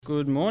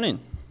Good morning.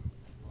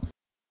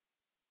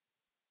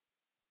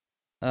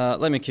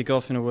 Let me kick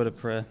off in a word of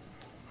prayer.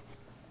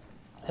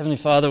 Heavenly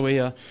Father, we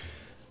are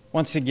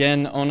once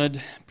again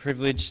honoured,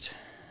 privileged,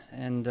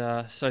 and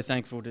so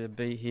thankful to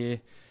be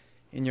here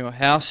in your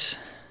house,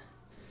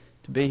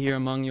 to be here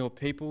among your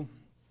people,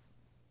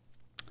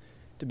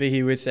 to be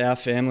here with our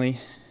family.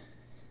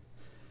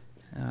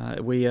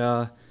 We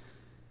are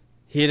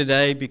here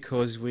today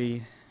because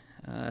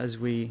as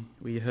we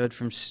heard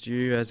from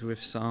Stu, as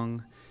we've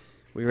sung,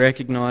 we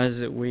recognise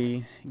that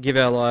we give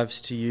our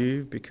lives to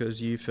you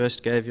because you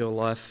first gave your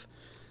life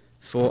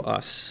for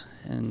us.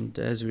 And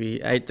as we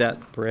ate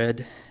that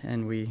bread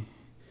and we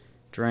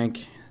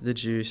drank the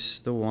juice,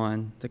 the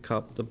wine, the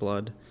cup, the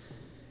blood,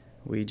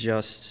 we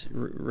just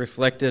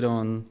reflected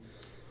on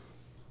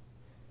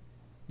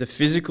the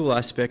physical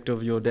aspect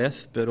of your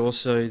death, but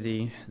also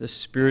the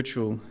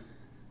spiritual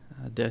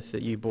death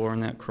that you bore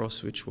on that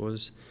cross, which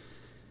was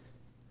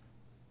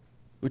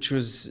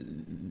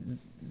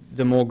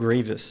the more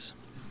grievous.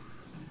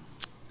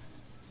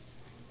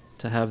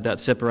 To have that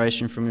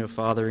separation from your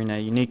Father in a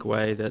unique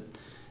way that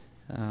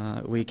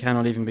we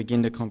cannot even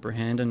begin to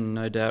comprehend, and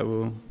no doubt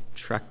we'll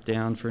track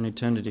down for an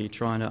eternity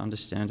trying to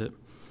understand it.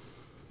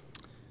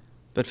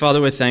 But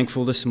Father, we're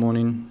thankful this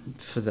morning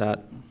for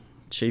that,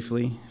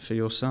 chiefly for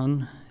your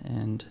Son,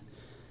 and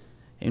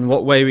in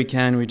what way we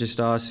can, we just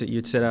ask that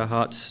you'd set our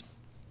hearts'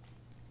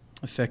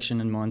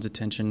 affection and mind's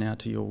attention now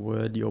to your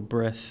word, your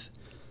breath,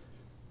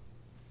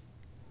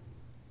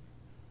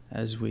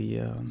 as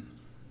we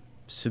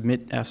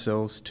submit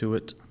ourselves to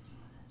it,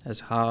 as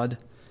hard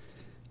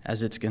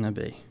as it's going to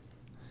be.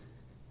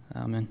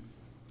 Amen.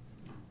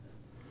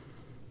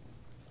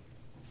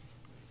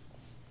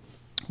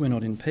 We're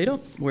not in Peter,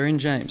 we're in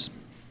James.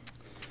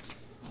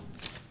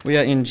 We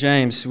are in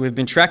James. We've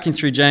been tracking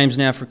through James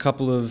now for a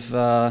couple of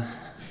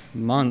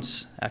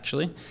months,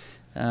 actually.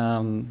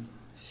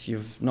 If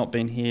you've not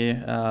been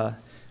here,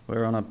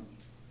 we're on a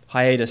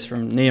hiatus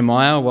from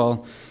Nehemiah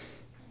while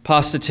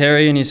Pastor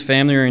Terry and his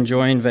family are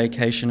enjoying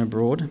vacation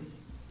abroad.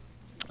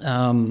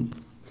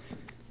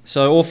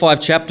 So all 5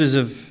 chapters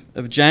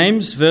of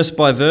James, verse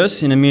by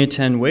verse, in a mere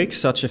 10 weeks.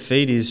 Such a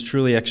feat is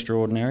truly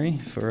extraordinary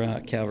for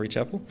Calvary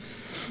Chapel,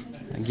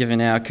 given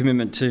our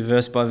commitment to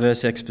verse by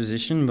verse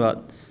exposition.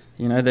 But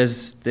you know,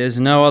 there's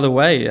no other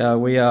way.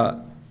 We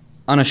are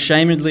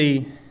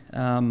unashamedly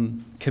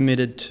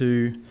committed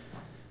to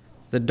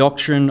the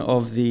doctrine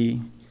of the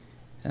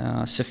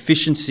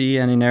sufficiency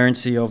and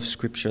inerrancy of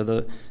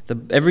Scripture.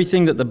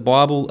 Everything that the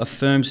Bible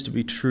affirms to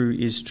be true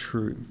is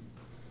true.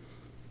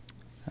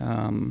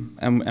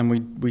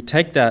 And we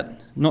take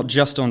that not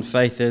just on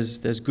faith.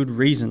 There's good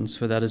reasons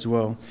for that as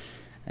well,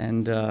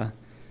 and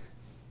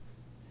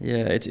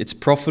it's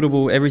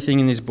profitable. Everything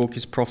in this book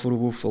is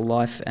profitable for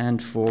life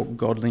and for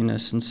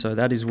godliness, and so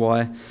that is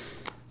why,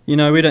 you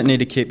know, we don't need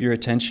to keep your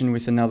attention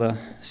with another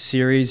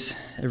series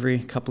every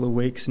couple of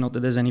weeks. Not that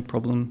there's any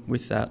problem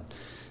with that,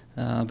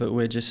 but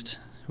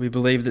we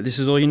believe that this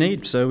is all you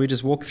need, so we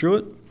just walk through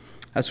it.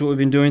 That's what we've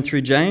been doing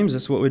through James.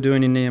 That's what we're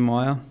doing in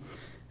Nehemiah.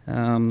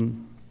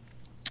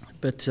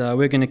 But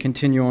we're going to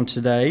continue on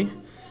today,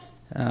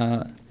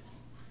 and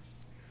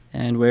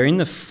we're in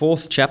the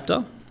 4th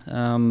chapter.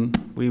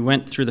 We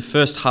went through the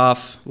first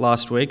half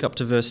last week up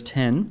to verse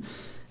 10.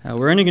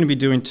 We're only going to be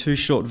doing 2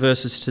 short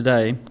verses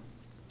today,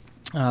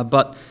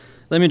 but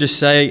let me just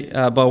say,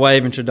 by way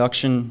of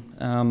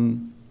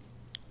introduction,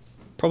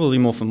 probably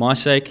more for my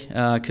sake,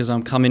 because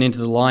I'm coming into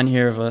the line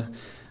here of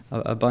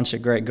a bunch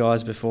of great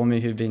guys before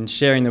me who've been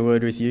sharing the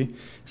word with you.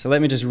 So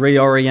let me just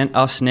reorient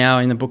us now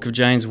in the book of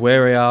James,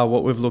 where we are,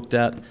 what we've looked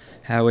at,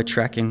 how we're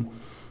tracking,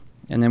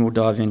 and then we'll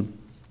dive in.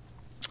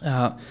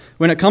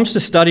 When it comes to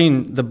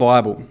studying the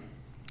Bible,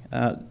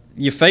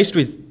 you're faced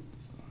with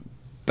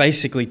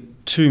basically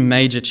 2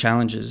 major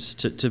challenges,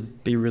 to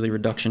be really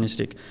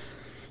reductionistic.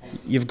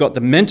 You've got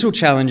the mental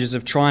challenges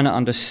of trying to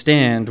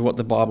understand what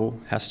the Bible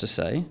has to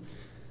say,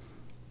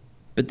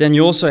 but then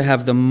you also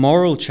have the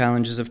moral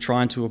challenges of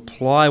trying to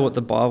apply what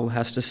the Bible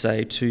has to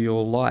say to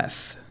your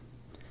life.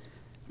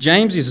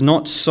 James is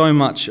not so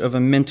much of a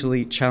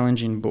mentally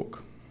challenging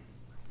book.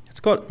 It's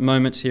got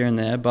moments here and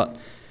there, but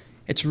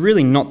it's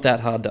really not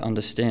that hard to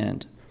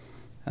understand.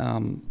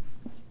 And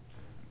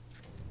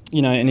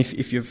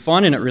if you're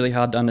finding it really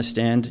hard to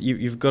understand,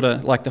 you've got to,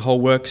 like the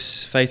whole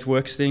faith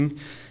works thing,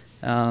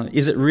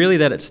 is it really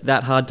that it's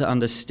that hard to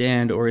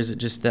understand, or is it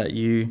just that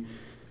you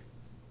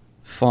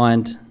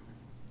find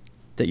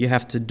that you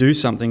have to do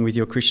something with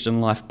your Christian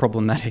life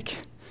problematic?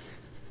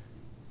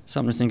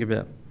 Something to think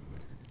about.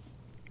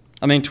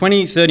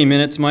 20-30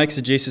 minutes, my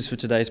exegesis for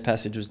today's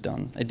passage was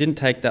done. It didn't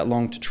take that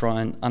long to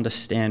try and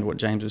understand what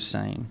James was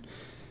saying.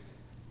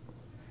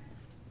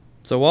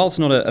 So while it's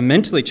not a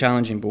mentally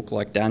challenging book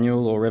like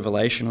Daniel or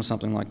Revelation or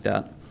something like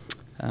that,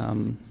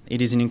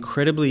 it is an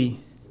incredibly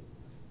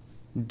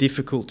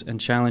difficult and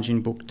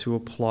challenging book to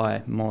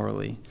apply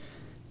morally.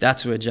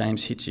 That's where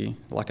James hits you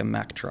like a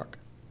Mack truck.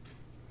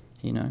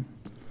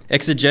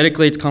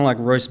 Exegetically, it's kind of like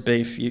roast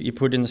beef. You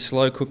put it in the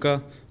slow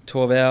cooker,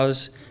 12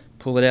 hours,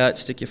 pull it out,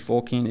 stick your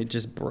fork in, it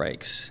just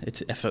breaks.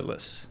 It's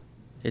effortless.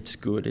 it's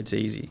good, it's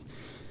easy.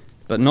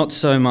 But not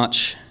so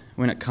much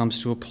when it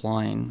comes to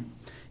applying.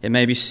 It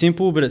may be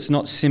simple, but it's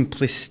not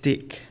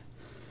simplistic.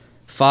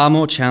 Far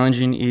more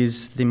challenging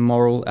is the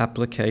moral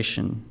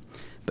application.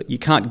 But you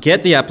can't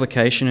get the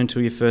application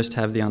until you first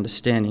have the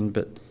understanding,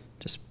 but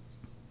just,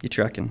 you're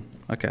tracking.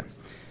 Okay.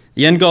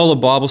 The end goal of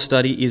Bible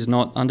study is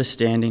not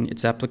understanding,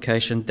 it's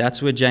application.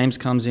 That's where James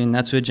comes in.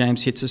 That's where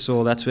James hits us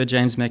all. That's where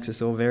James makes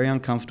us all very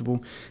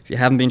uncomfortable. If you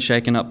haven't been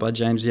shaken up by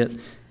James yet,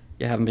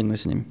 you haven't been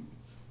listening.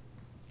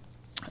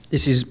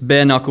 This is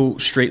bare-knuckle,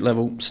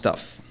 street-level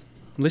stuff.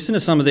 Listen to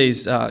some of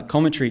these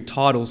commentary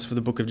titles for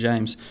the book of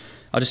James.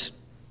 I just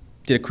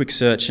did a quick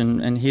search,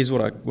 and here's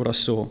what I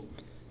saw.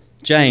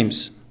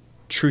 James,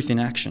 truth in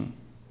action.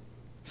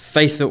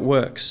 Faith that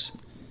works.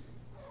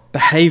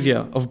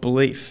 Behaviour of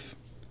belief.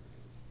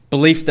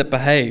 Belief that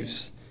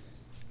behaves.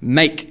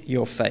 Make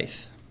your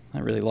faith. I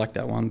really like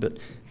that one, but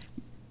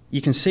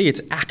you can see it's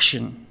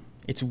action.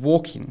 It's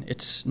walking.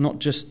 It's not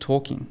just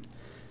talking.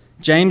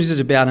 James is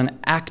about an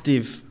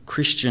active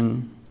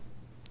Christian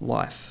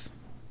life.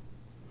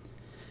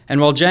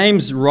 And while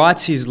James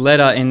writes his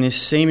letter in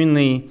this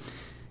seemingly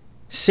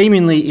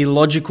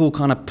illogical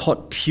kind of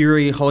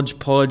potpourri,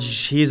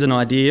 hodgepodge, here's an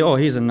idea, oh,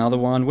 here's another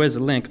one, where's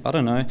the link? I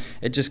don't know.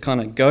 It just kind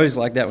of goes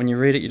like that when you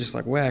read it. You're just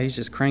like, wow, he's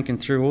just cranking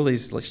through all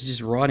these, like he's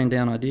just writing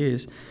down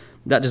ideas.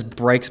 That just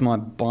breaks my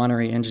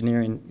binary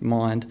engineering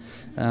mind.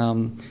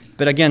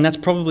 But again, that's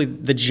probably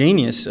the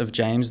genius of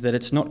James, that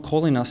it's not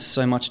calling us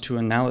so much to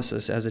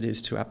analysis as it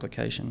is to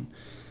application.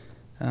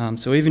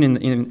 So even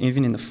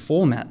in the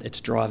format, it's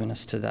driving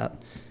us to that.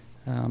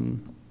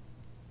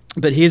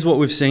 But here's what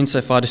we've seen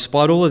so far.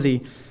 Despite all of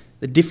the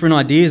different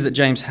ideas that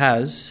James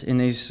has in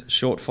these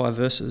short 5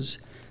 verses,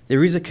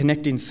 there is a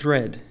connecting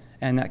thread.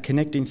 And that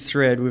connecting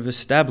thread we've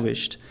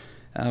established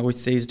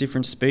with these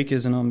different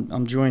speakers, and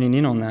I'm joining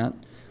in on that,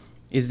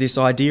 is this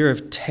idea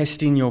of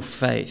testing your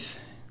faith.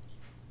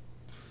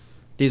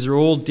 These are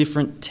all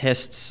different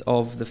tests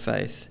of the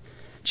faith.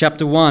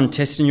 Chapter 1,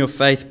 testing your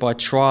faith by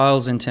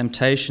trials and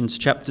temptations.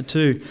 Chapter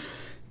 2,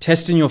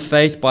 testing your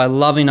faith by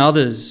loving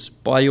others,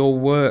 by your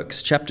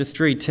works. Chapter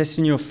 3,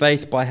 testing your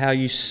faith by how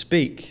you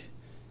speak,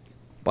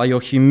 by your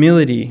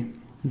humility,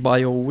 by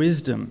your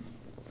wisdom.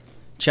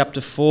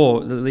 Chapter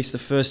 4, at least the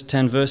first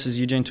 10 verses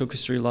Eugene took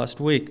us through last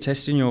week,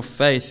 testing your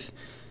faith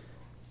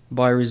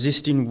by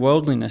resisting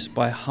worldliness,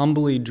 by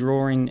humbly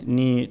drawing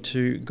near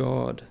to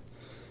God.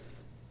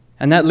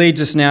 And that leads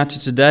us now to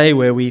today,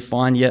 where we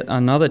find yet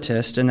another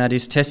test, and that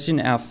is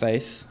testing our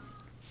faith,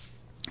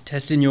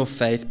 testing your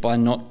faith by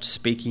not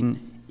speaking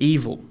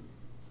evil.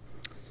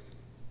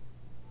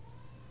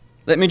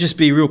 Let me just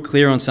be real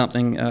clear on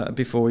something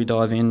before we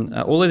dive in.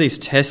 All of these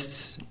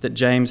tests that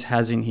James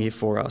has in here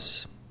for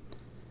us,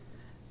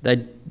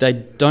 they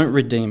don't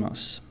redeem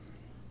us,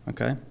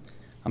 okay?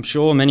 I'm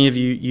sure many of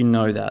you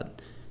know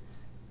that.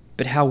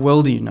 But how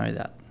well do you know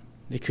that?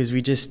 Because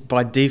we just,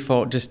 by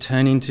default, just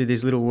turn into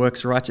these little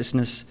works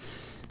righteousness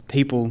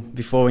people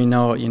before we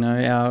know it. You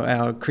know,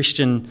 our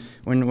Christian,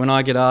 when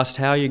I get asked,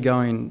 how are you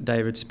going,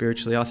 David,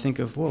 spiritually, I think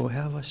of, whoa,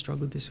 how have I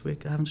struggled this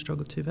week? I haven't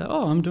struggled too bad.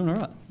 Oh, I'm doing all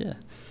right, yeah.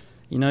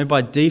 You know,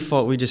 by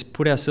default, we just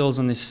put ourselves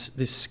on this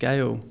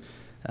scale.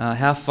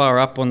 How far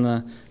up on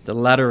the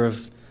ladder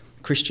of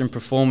Christian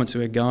performance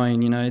we're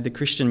going. You know, the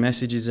Christian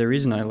message is there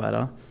is no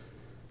ladder,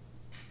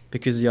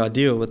 because the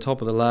ideal, the top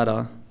of the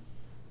ladder,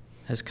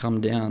 has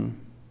come down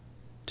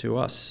to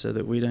us so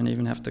that we don't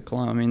even have to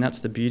climb. I mean,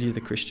 that's the beauty of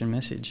the Christian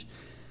message.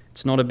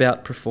 It's not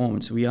about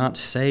performance. We aren't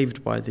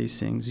saved by these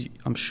things.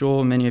 I'm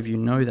sure many of you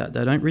know that.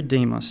 They don't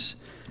redeem us.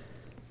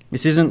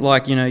 This isn't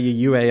like, you know,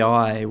 your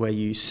UAI where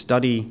you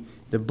study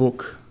the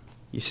book,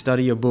 you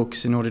study your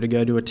books in order to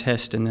go do a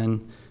test and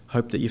then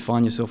hope that you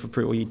find yourself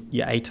approved, or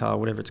your ATAR,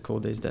 whatever it's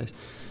called these days.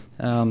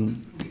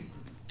 I'm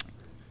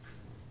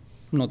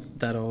not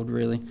that old,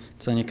 really.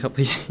 It's only a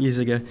couple of years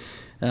ago.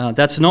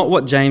 That's not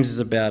what James is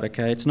about,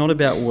 okay? It's not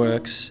about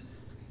works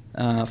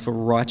for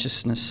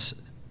righteousness'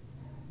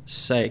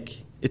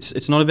 sake.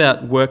 It's not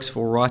about works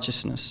for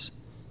righteousness.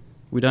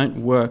 We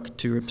don't work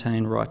to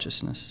obtain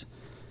righteousness.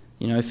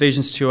 You know,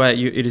 Ephesians 2:8,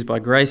 it is by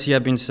grace you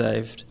have been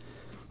saved.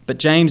 But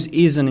James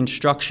is an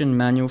instruction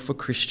manual for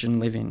Christian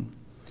living.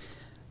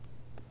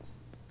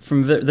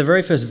 From the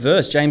very first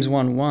verse, James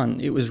 1:1,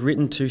 it was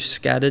written to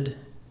scattered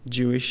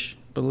Jewish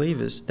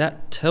believers.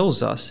 That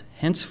tells us,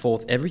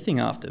 henceforth, everything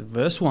after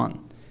verse 1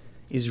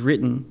 is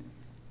written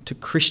to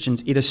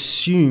Christians. It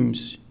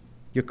assumes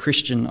your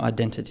Christian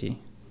identity.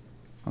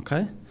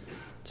 Okay?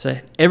 So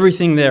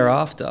everything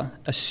thereafter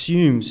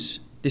assumes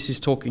this is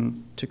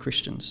talking to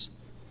Christians,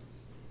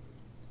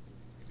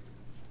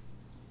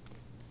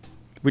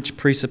 which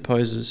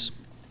presupposes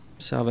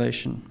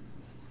salvation.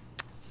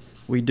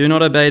 We do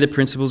not obey the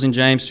principles in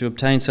James to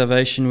obtain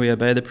salvation. We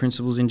obey the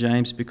principles in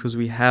James because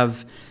we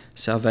have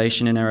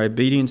salvation, and our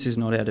obedience is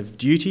not out of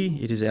duty,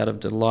 it is out of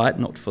delight,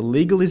 not for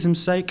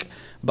legalism's sake,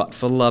 but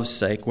for love's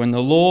sake. When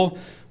the law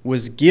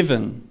was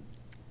given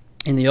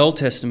in the Old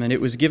Testament, it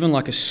was given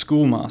like a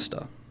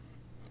schoolmaster,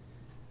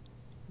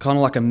 kind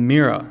of like a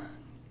mirror.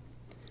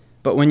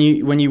 But when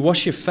you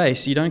wash your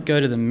face, you don't go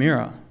to the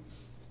mirror.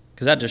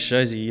 because that just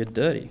shows you're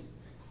dirty.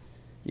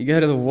 You go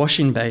to the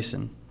washing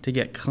basin to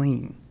get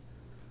clean,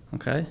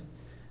 okay?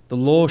 The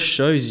law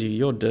shows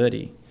you're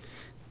dirty.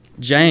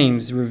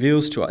 James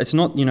reveals to us, it's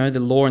not, the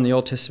law in the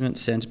Old Testament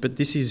sense, but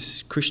this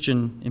is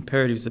Christian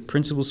imperatives, the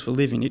principles for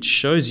living. It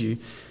shows you,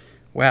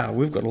 wow,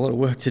 we've got a lot of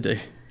work to do,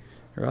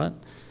 right?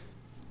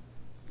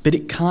 But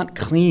it can't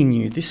clean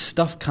you. This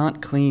stuff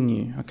can't clean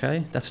you,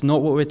 okay? That's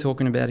not what we're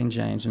talking about in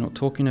James. We're not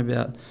talking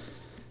about,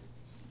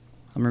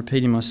 I'm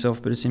repeating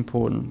myself, but it's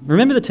important.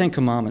 Remember the Ten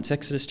Commandments,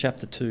 Exodus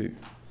chapter 2.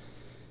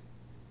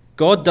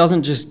 God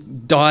doesn't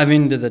just dive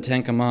into the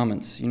Ten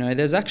Commandments.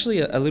 There's actually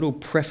a little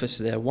preface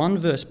there, one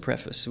verse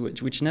preface,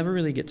 which never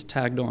really gets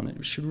tagged on.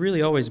 It should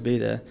really always be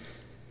there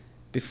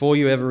before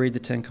you ever read the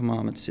Ten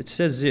Commandments. It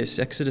says this,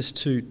 Exodus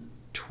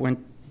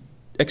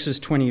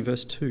 20,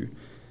 verse 2.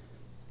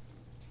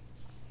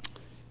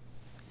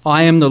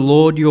 I am the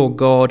Lord your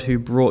God who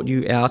brought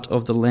you out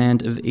of the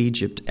land of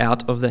Egypt,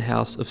 out of the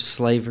house of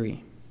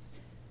slavery.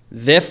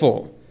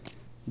 Therefore,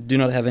 do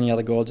not have any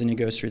other gods, and he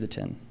goes through the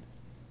 10.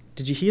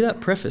 Did you hear that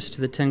preface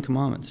to the Ten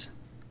Commandments?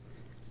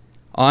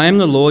 I am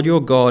the Lord your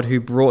God who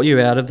brought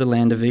you out of the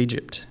land of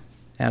Egypt,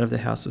 out of the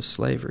house of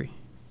slavery.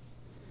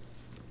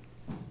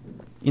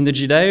 In the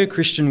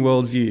Judeo-Christian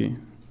worldview,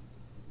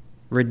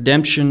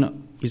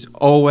 redemption is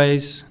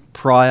always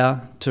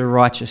prior to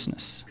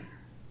righteousness.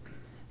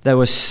 They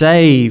were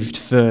saved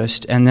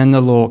first, and then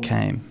the law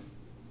came.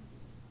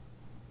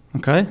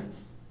 Okay?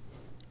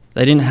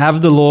 They didn't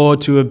have the law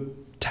to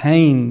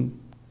obtain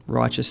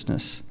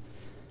righteousness.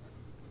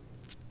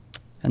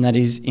 And that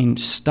is in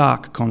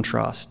stark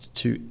contrast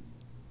to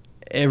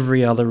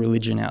every other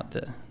religion out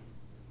there,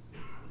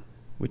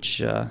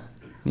 which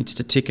needs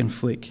to tick and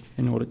flick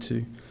in order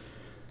to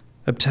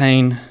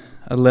obtain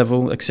a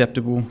level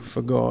acceptable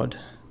for God.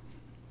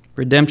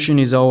 Redemption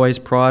is always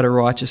prior to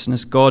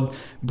righteousness. God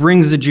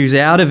brings the Jews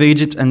out of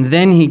Egypt and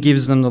then he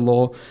gives them the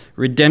law.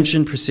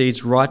 Redemption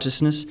precedes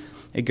righteousness.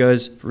 It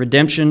goes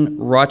redemption,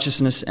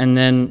 righteousness, and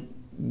then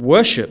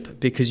worship,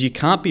 because you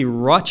can't be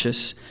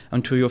righteous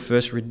until you're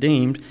first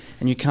redeemed,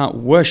 and you can't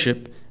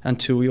worship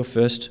until you're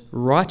first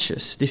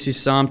righteous. This is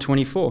Psalm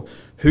 24.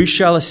 Who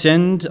shall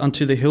ascend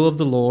unto the hill of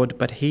the Lord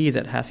but he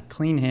that hath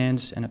clean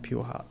hands and a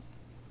pure heart?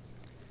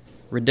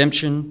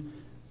 Redemption,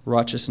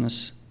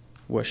 righteousness,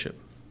 worship.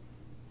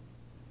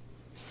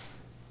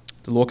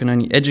 The law can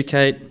only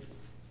educate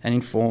and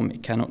inform.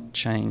 It cannot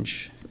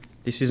change.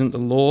 This isn't the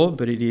law,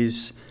 but it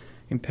is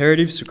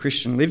imperatives for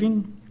Christian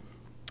living.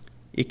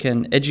 It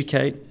can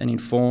educate and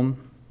inform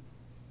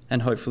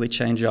and hopefully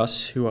change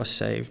us who are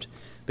saved,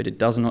 but it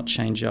does not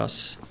change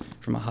us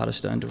from a heart of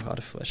stone to a heart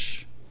of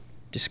flesh.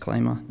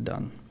 Disclaimer,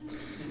 done.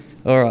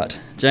 All right,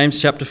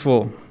 James chapter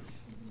 4.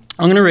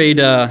 I'm going to read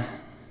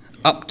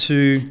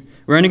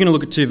we're only going to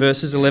look at 2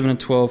 verses, 11 and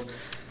 12.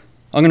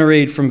 I'm going to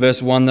read from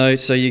verse 1 though,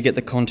 so you get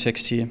the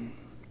context here.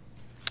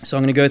 So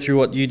I'm going to go through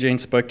what Eugene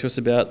spoke to us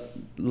about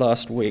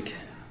last week.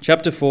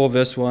 Chapter 4,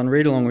 verse 1,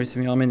 read along with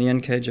me. I'm in the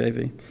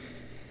NKJV.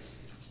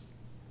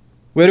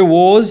 Where do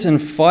wars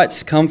and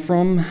fights come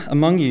from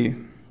among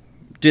you?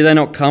 Do they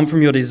not come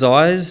from your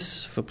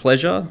desires for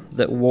pleasure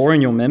that war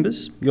in your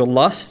members? You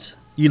lust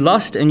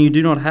and you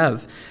do not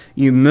have.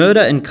 You murder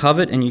and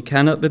covet and you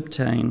cannot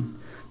obtain.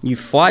 You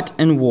fight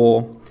and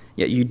war,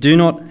 yet you do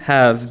not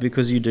have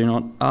because you do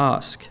not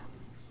ask.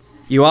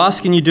 You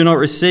ask and you do not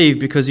receive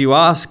because you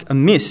ask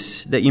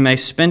amiss, that you may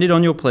spend it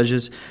on your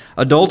pleasures.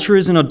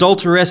 Adulterers and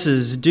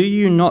adulteresses, do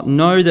you not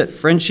know that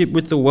friendship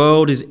with the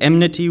world is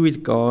enmity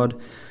with God?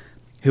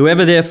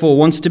 Whoever therefore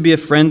wants to be a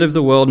friend of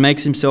the world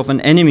makes himself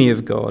an enemy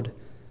of God.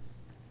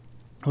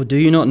 Or do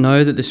you not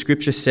know that the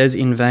scripture says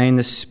in vain,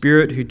 the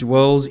Spirit who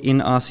dwells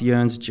in us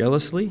yearns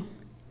jealously?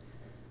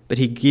 But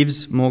he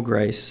gives more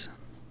grace.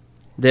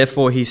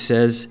 Therefore he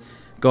says,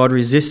 God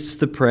resists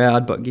the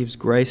proud but gives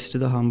grace to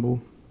the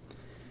humble.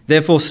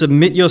 Therefore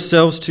submit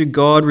yourselves to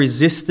God,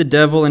 resist the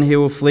devil and he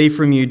will flee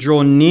from you.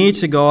 Draw near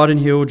to God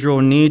and he will draw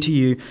near to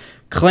you.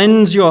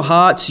 Cleanse your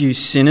hearts, you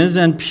sinners,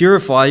 and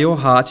purify your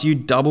hearts, you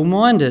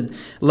double-minded.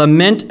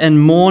 Lament and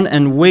mourn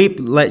and weep.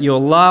 Let your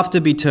laughter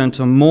be turned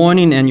to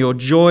mourning and your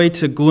joy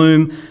to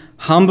gloom.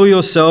 Humble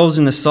yourselves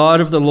in the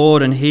sight of the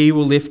Lord and he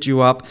will lift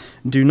you up.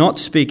 Do not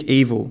speak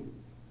evil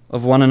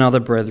of one another,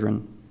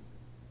 brethren.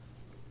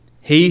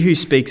 He who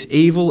speaks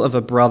evil of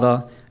a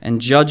brother and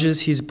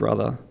judges his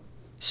brother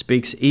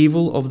speaks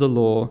evil of the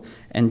law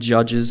and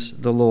judges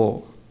the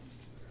law.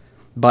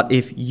 But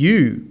if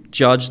you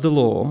judge the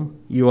law,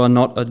 you are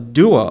not a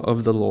doer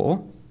of the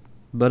law,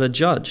 but a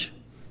judge.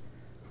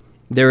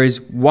 There is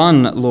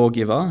one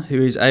lawgiver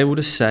who is able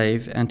to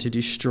save and to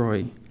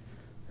destroy.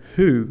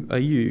 Who are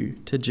you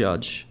to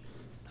judge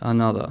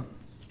another?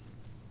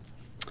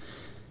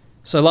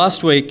 So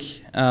last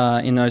week,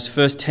 in those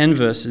first 10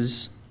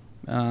 verses,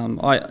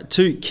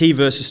 2 key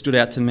verses stood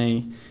out to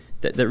me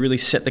that really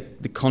set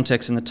the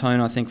context and the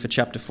tone, I think, for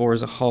chapter 4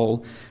 as a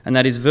whole. And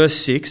that is verse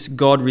 6,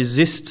 God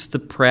resists the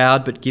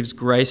proud but gives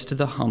grace to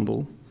the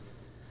humble.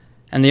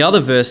 And the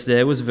other verse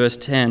there was verse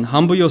 10,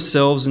 humble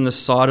yourselves in the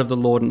sight of the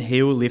Lord and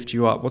he will lift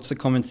you up. What's the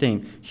common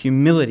theme?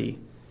 Humility.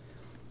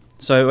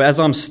 So as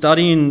I'm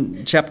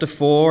studying chapter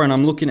 4 and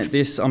I'm looking at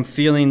this, I'm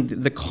feeling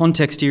the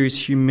context here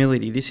is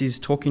humility. This is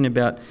talking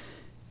about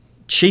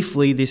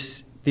chiefly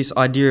this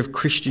idea of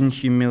Christian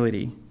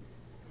humility.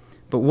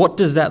 But what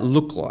does that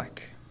look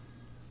like?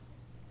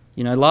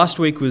 You know, last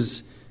week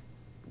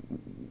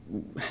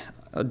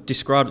I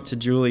described it to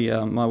Julie,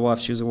 my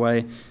wife. She was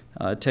away.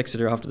 I texted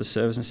her after the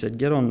service and said,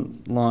 get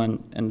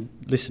online and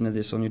listen to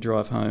this on your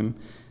drive home.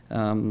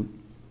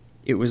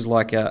 It was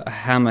like a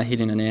hammer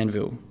hitting an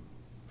anvil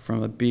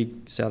from a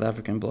big South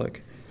African bloke.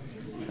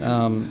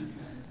 And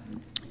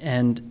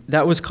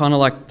that was kind of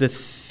like the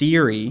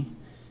theory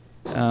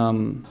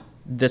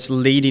that's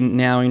leading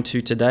now into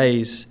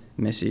today's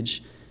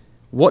message.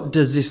 What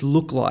does this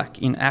look like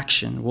in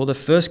action? Well, the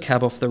first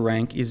cab off the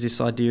rank is this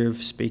idea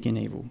of speaking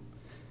evil.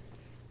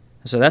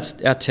 So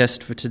that's our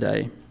test for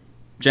today.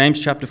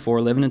 James chapter 4,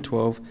 11 and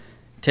 12,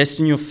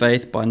 testing your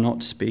faith by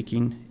not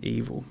speaking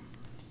evil.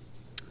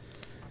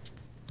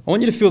 I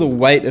want you to feel the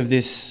weight of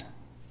this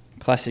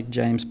classic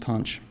James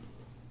punch.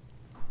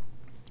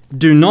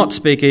 Do not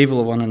speak evil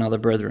of one another,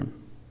 brethren.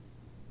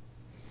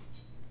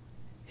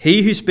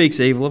 He who speaks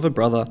evil of a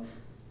brother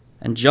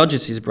and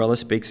judges his brother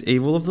speaks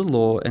evil of the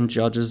law and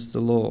judges the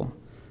law.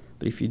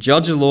 But if you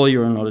judge the law,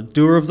 you are not a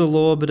doer of the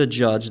law, but a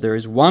judge. There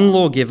is one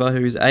lawgiver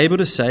who is able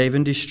to save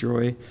and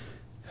destroy.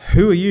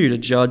 Who are you to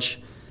judge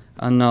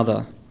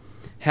another?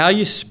 How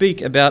you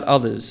speak about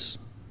others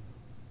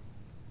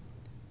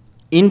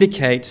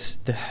indicates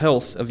the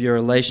health of your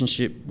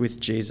relationship with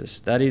Jesus.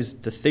 That is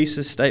the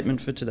thesis statement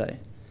for today.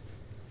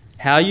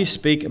 How you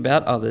speak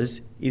about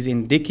others is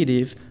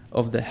indicative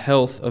of the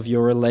health of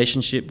your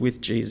relationship with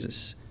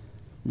Jesus.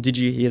 Did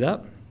you hear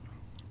that?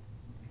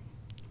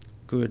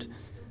 Good.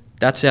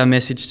 That's our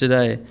message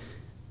today.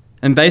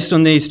 And based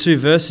on these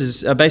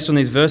verses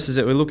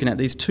that we're looking at,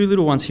 these two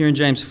little ones here in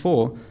James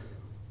 4,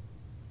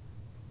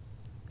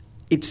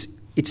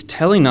 it's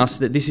telling us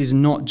that this is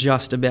not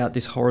just about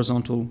this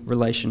horizontal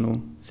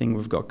relational thing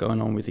we've got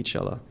going on with each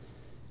other.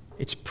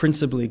 It's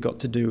principally got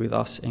to do with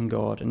us and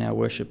God and our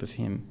worship of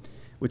Him,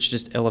 which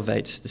just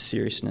elevates the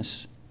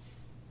seriousness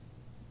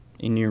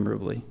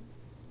innumerably.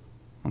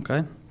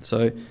 Okay?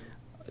 So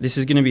this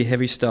is going to be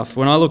heavy stuff.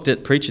 When I looked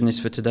at preaching this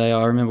for today,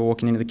 I remember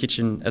walking into the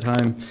kitchen at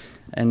home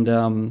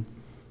and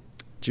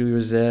Julie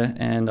was there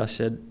and I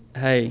said,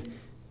 hey,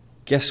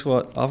 guess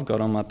what I've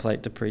got on my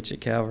plate to preach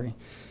at Calvary?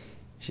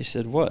 She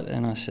said, what?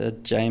 And I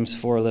said, James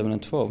 4, 11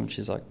 and 12. And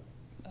she's like,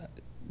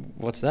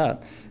 what's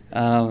that?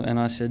 And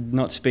I said,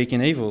 not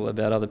speaking evil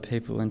about other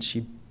people. And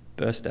she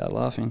burst out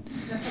laughing.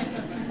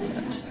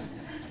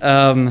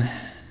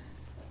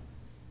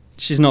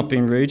 She's not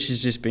been rude.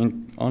 She's just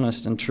been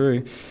honest and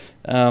true.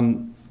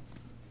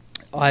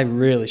 I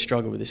really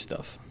struggle with this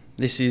stuff.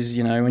 This is,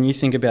 when you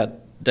think about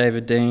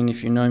David Dean,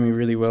 if you know me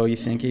really well, you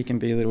think he can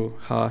be a little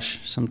harsh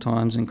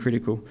sometimes and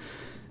critical.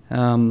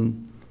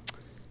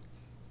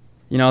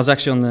 I was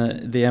actually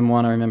on the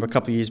M1, I remember a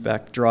couple of years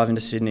back, driving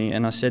to Sydney,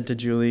 and I said to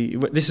Julie,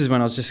 this is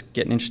when I was just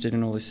getting interested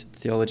in all this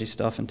theology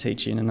stuff and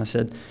teaching, and I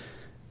said,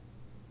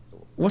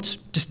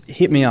 just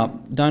hit me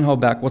up, don't hold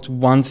back, what's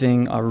one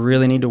thing I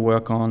really need to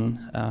work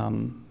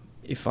on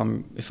if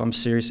I'm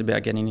serious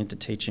about getting into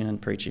teaching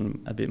and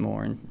preaching a bit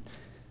more? And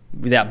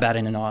without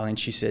batting an eyelid,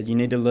 she said, you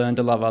need to learn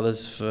to love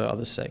others for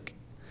others' sake.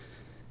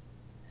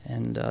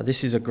 And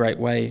this is a great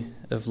way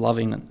of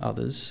loving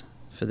others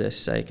for their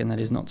sake, and that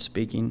is not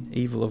speaking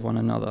evil of one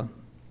another.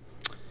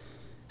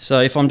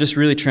 So if I'm just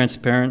really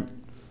transparent,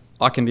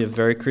 I can be a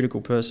very critical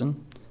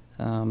person.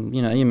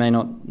 You may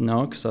not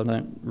know it because I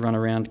don't run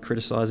around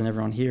criticising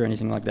everyone here or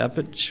anything like that,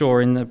 but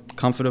sure, in the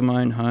comfort of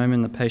my own home,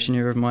 in the patient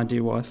ear of my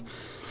dear wife,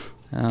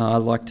 I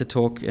like to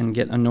talk and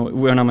get annoyed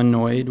when I'm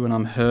annoyed, when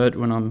I'm hurt,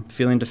 when I'm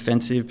feeling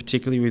defensive,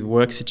 particularly with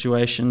work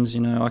situations.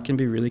 I can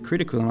be really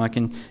critical and I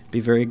can be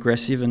very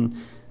aggressive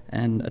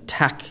and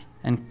attack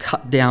and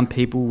cut down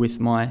people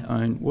with my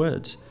own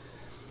words.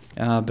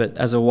 But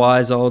as a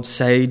wise old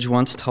sage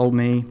once told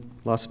me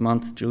last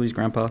month, Julie's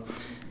grandpa,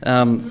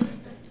 a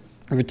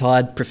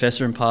retired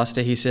professor and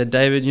pastor, he said,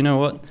 David, you know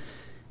what?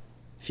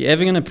 If you're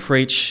ever going to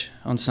preach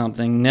on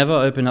something, never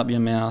open up your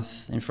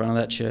mouth in front of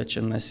that church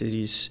unless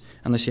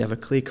you have a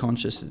clear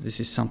conscience that this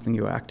is something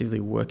you're actively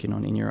working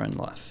on in your own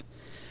life.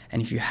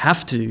 And if you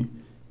have to,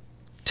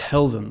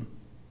 tell them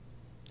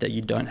that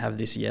you don't have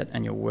this yet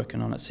and you're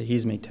working on it. So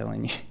here's me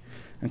telling you.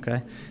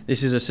 Okay?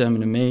 This is a sermon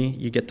to me.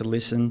 You get to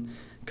listen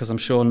because I'm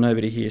sure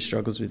nobody here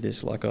struggles with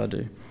this like I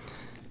do.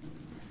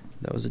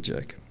 That was a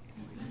joke.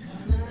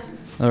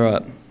 All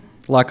right.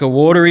 Like a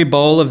watery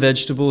bowl of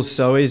vegetables,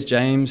 so is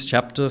James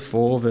chapter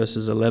 4,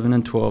 verses 11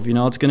 and 12.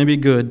 It's going to be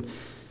good,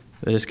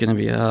 but it's going to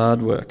be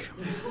hard work.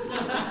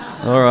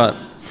 All right.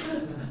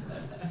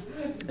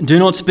 Do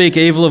not speak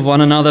evil of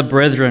one another,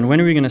 brethren. When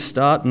are we going to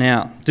start?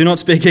 Now. Do not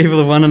speak evil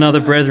of one another,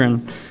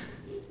 brethren.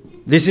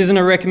 This isn't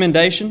a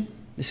recommendation.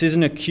 This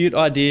isn't a cute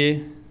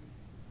idea.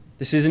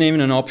 This isn't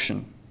even an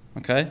option.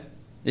 Okay?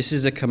 This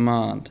is a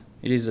command.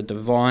 It is a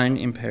divine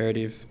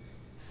imperative.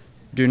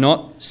 Do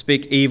not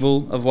speak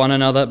evil of one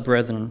another,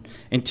 brethren.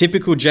 In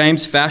typical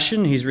James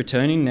fashion, he's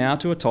returning now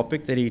to a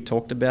topic that he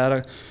talked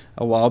about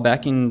a while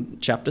back in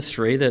chapter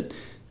 3 that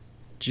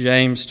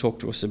James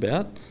talked to us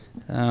about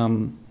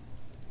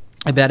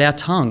our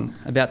tongue,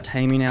 about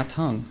taming our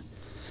tongue.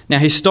 Now,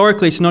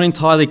 historically, it's not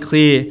entirely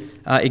clear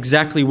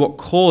exactly what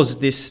caused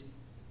this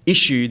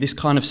issue, this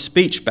kind of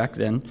speech back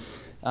then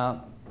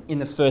in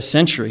the first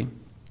century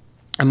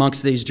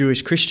amongst these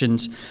Jewish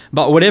Christians.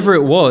 But whatever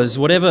it was,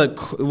 whatever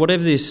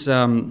this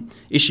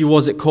issue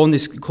was that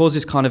caused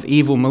this kind of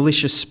evil,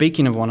 malicious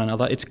speaking of one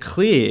another, it's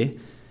clear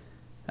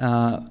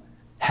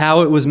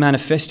how it was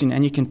manifesting,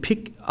 and you can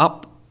pick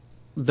up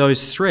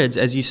those threads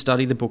as you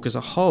study the book as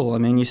a whole. I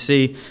mean, you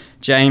see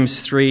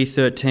James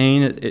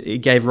 3:13, it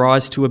gave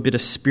rise to a bit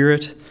of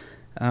spirit.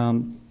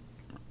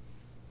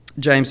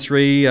 James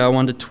 3,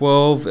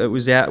 1-12, it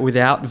was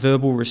without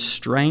verbal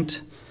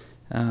restraint.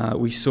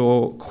 We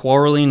saw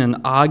quarrelling and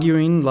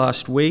arguing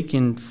last week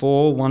in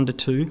 4,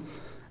 1-2.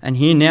 And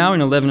here now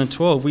in 11 and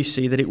 12, we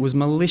see that it was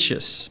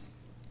malicious.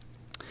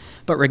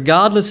 But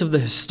regardless of the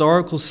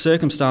historical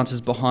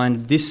circumstances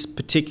behind this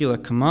particular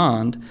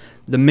command,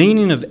 the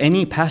meaning of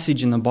any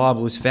passage in the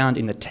Bible is found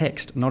in the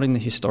text, not in the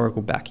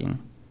historical backing.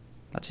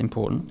 That's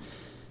important.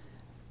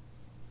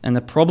 And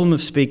the problem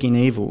of speaking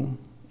evil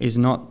is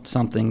not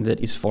something that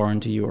is foreign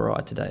to you or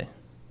I today.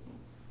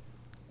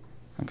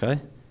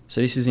 Okay?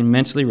 So this is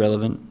immensely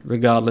relevant,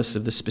 regardless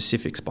of the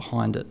specifics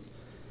behind it.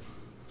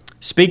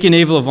 Speaking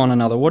evil of one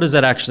another, what does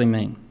that actually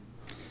mean?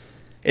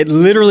 It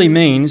literally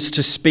means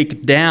to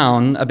speak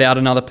down about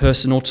another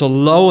person or to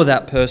lower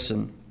that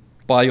person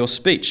by your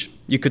speech.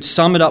 You could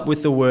sum it up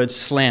with the word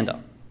slander,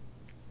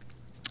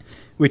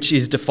 which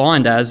is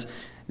defined as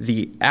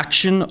the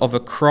action of a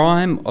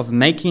crime of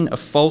making a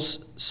false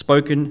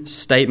spoken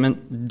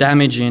statement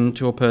damaging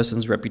to a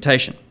person's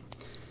reputation.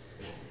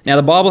 Now,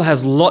 the Bible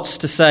has lots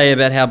to say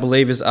about how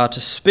believers are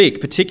to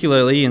speak,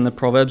 particularly in the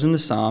Proverbs and the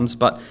Psalms,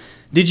 but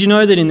did you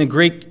know that in the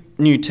Greek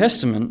New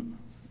Testament,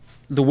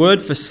 the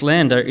word for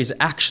slander is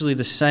actually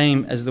the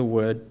same as the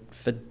word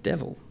for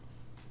devil?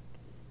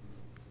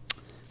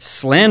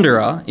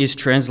 Slanderer is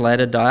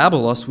translated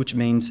diabolos, which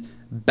means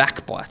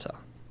backbiter.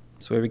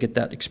 That's where we get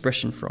that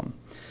expression from.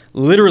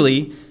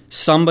 Literally,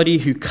 somebody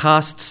who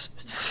casts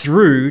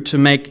through to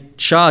make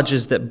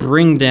charges that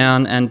bring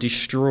down and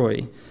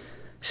destroy.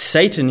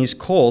 Satan is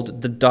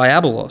called the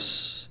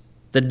diabolos,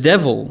 the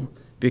devil,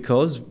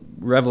 because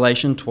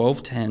Revelation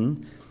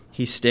 12:10,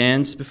 he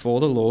stands before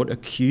the Lord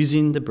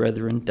accusing the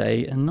brethren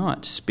day and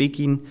night,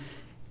 speaking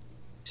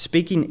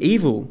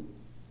evil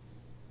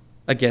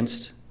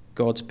against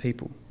God's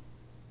people.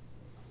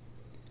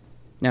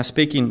 Now,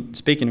 speaking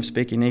of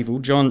speaking evil,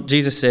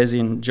 Jesus says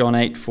in John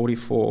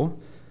 8:44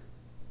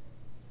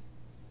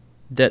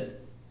 that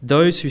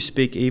those who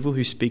speak evil,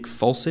 who speak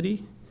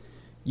falsity,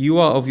 you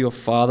are of your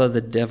father the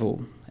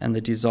devil, and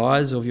the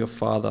desires of your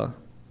father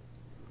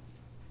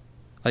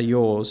are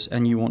yours,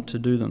 and you want to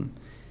do them.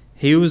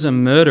 He was a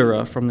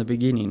murderer from the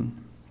beginning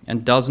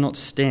and does not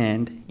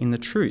stand in the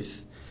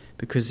truth,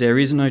 because there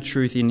is no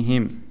truth in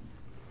him.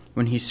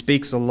 When he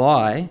speaks a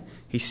lie,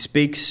 he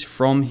speaks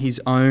from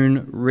his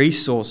own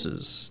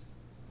resources.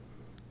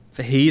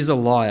 For he is a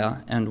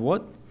liar and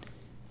what?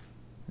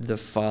 The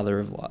father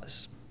of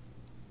lies.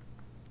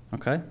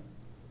 Okay?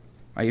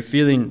 Are you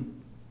feeling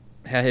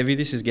how heavy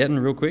this is getting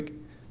real quick?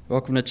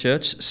 Welcome to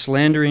church.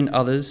 Slandering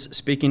others,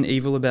 speaking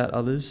evil about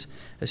others,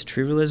 as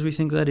trivial as we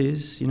think that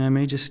is,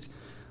 me just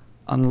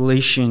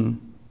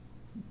unleashing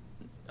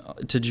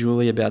to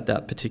Julie about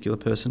that particular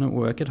person at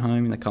work, at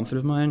home, in the comfort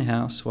of my own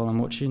house while I'm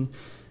watching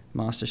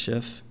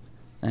MasterChef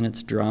and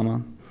its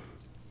drama,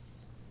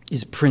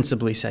 is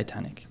principally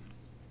satanic.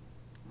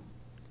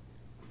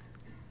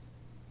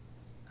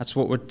 That's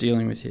what we're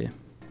dealing with here.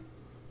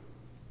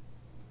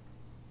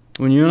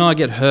 When you and I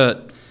get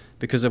hurt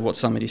because of what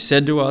somebody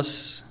said to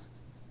us,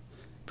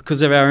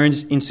 because of our own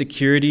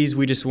insecurities,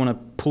 we just want to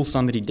pull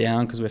somebody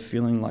down because we're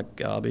feeling like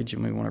garbage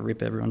and we want to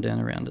rip everyone down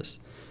around us.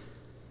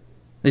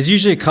 There's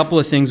usually a couple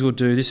of things we'll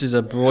do. This is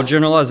a broad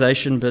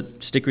generalization,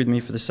 but stick with me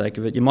for the sake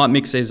of it. You might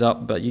mix these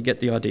up, but you get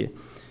the idea.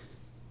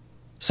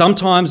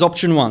 Sometimes,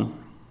 option 1,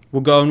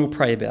 we'll go and we'll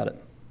pray about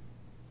it.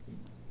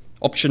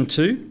 Option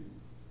 2,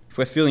 if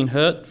we're feeling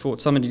hurt for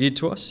what somebody did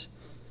to us,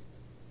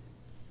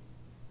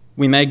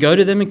 we may go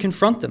to them and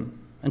confront them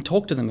and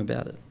talk to them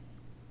about it.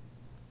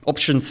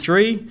 Option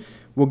 3,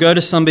 we'll go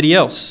to somebody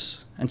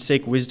else and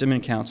seek wisdom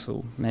and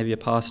counsel, maybe a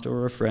pastor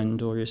or a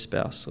friend or your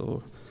spouse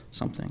or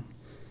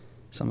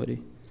somebody.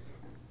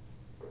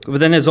 But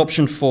then there's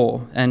option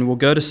 4, and we'll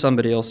go to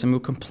somebody else and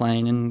we'll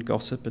complain and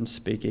gossip and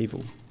speak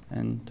evil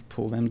and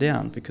pull them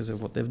down because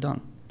of what they've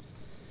done.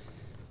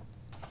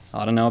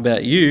 I don't know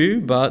about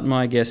you, but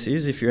my guess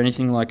is if you're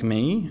anything like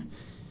me,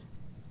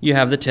 you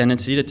have the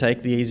tendency to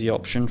take the easy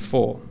option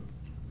 4.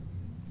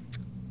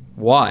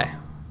 Why?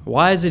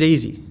 Why is it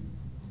easy?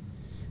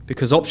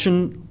 Because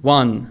option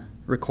 1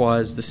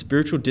 requires the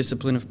spiritual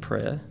discipline of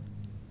prayer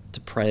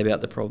to pray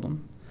about the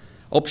problem.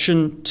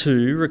 Option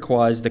 2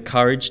 requires the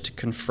courage to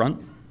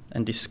confront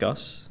and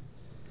discuss.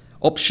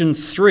 Option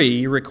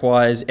 3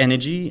 requires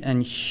energy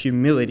and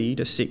humility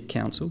to seek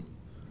counsel.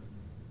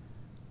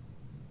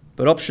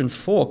 But option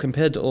 4,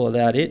 compared to all of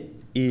that, it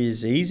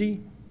is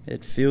easy.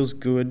 It feels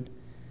good.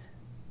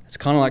 It's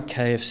kind of like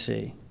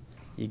KFC.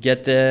 You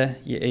get there,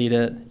 you eat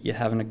it, you're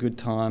having a good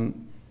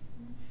time.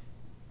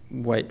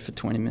 Wait for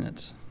 20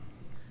 minutes.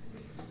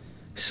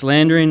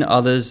 Slandering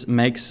others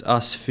makes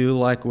us feel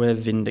like we're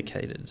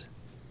vindicated.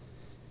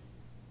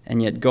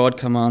 And yet God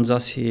commands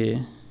us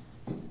here,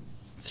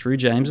 through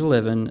James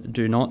 11,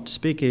 do not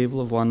speak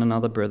evil of one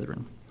another,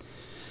 brethren.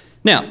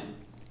 Now,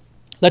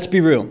 let's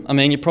be real. I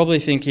mean, you're probably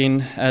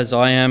thinking, as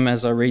I am,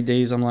 as I read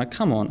these, I'm like,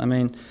 come on. I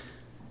mean,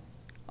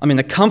 I'm in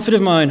the comfort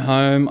of my own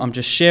home. I'm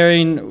just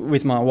sharing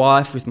with my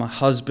wife, with my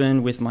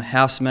husband, with my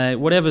housemate,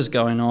 whatever's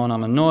going on.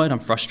 I'm annoyed, I'm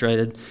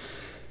frustrated.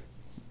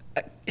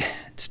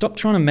 Stop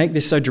trying to make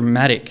this so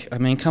dramatic. I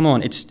mean, come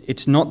on,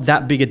 it's not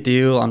that big a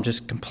deal. I'm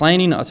just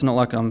complaining. It's not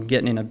like I'm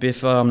getting in a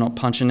biffer. I'm not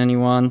punching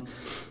anyone.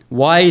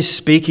 Why is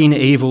speaking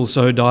evil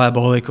so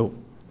diabolical?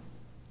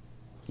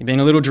 You're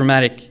being a little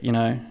dramatic,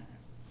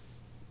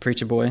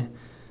 preacher boy.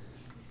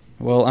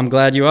 Well, I'm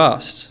glad you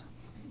asked.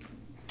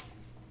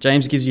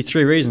 James gives you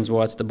 3 reasons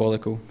why it's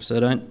diabolical. So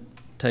don't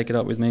take it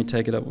up with me,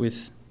 take it up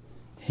with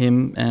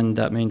him, and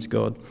that means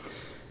God.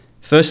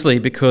 Firstly,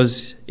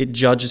 because it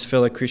judges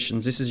fellow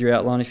Christians. This is your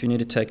outline if you need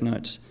to take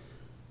notes.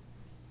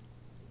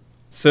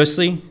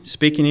 Firstly,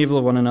 speaking evil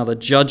of one another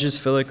judges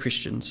fellow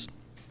Christians.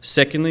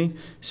 Secondly,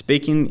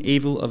 speaking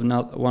evil of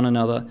one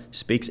another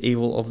speaks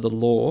evil of the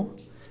law.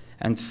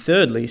 And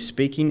thirdly,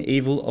 speaking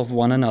evil of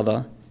one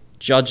another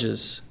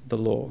judges the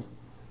law.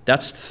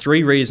 That's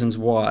 3 reasons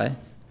why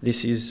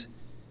this is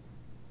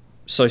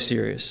so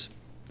serious.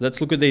 Let's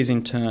look at these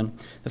in turn.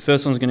 The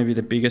first one's going to be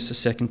the biggest. The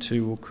second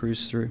 2 we'll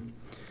cruise through.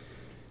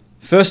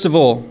 First of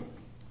all,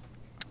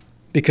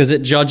 because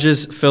it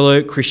judges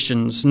fellow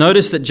Christians.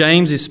 Notice that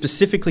James is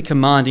specifically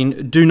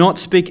commanding, do not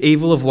speak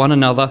evil of one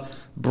another,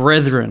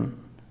 brethren,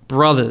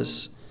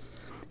 brothers.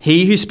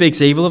 He who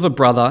speaks evil of a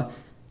brother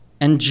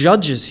and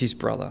judges his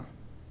brother.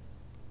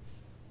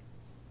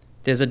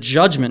 There's a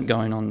judgment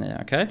going on there,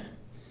 okay?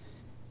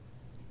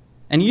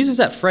 And he uses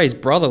that phrase,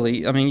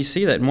 brotherly. I mean, you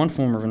see that in one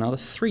form or another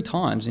 3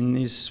 times in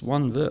this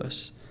one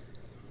verse.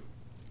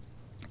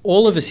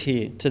 All of us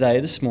here today,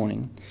 this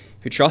morning,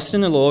 who trust in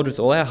the Lord with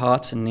all our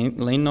hearts and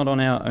lean not on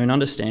our own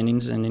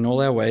understandings and in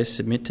all our ways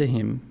submit to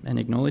him and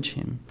acknowledge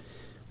him.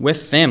 We're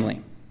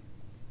family.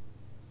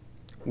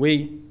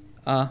 We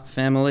are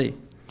family.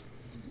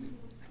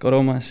 Got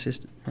all my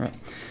sisters. All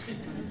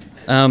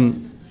right.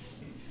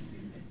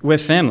 We're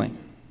family.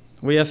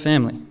 We are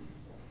family.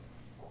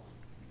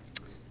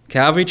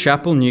 Calvary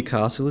Chapel,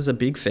 Newcastle is a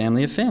big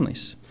family of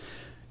families.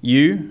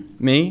 You,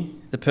 me,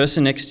 the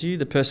person next to you,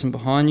 the person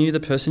behind you, the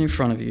person in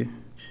front of you.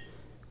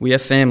 We are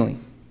family.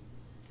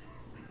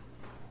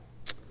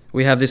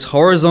 We have this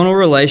horizontal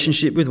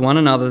relationship with one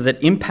another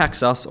that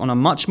impacts us on a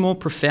much more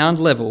profound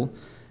level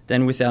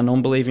than with our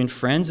non-believing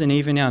friends and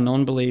even our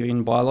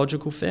non-believing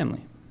biological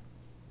family.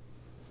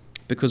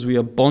 Because we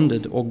are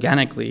bonded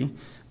organically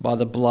by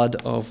the blood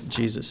of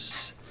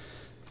Jesus.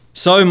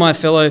 So, my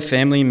fellow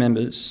family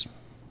members,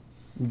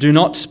 do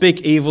not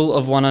speak evil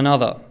of one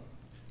another,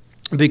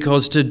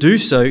 because to do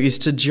so is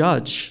to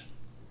judge.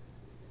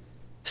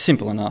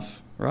 Simple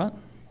enough, right?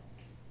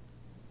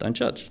 Don't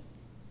judge.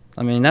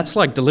 I mean, that's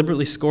like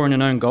deliberately scoring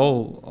an own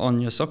goal on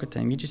your soccer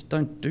team. You just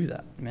don't do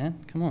that,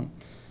 man. Come on.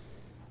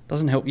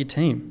 Doesn't help your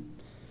team.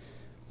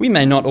 We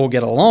may not all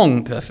get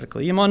along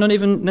perfectly. You might not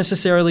even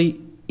necessarily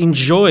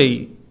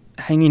enjoy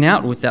hanging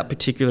out with that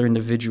particular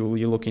individual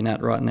you're looking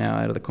at right now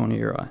out of the corner of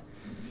your eye.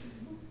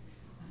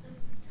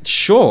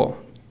 Sure,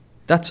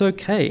 that's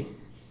okay.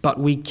 But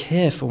we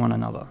care for one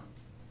another.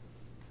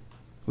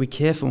 We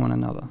care for one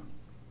another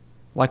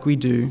like we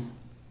do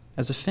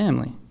as a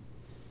family.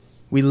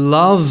 We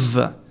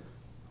love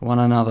one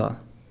another.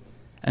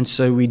 And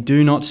so we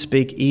do not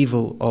speak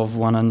evil of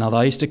one another.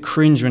 I used to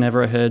cringe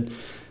whenever I heard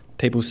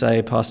people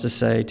say, pastors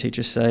say,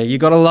 teachers say, you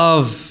got to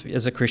love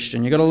as a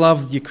Christian. You got to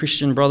love your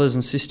Christian brothers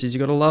and sisters. You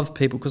got to love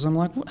people. Because I'm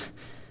like, what?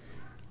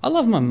 I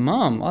love my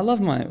mum. I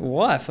love my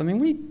wife. I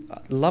mean,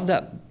 I love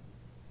that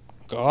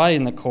guy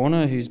in the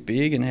corner who's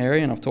big and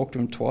hairy and I've talked to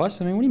him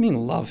twice. I mean, what do you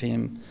mean love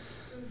him?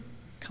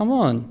 Come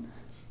on.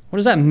 What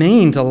does that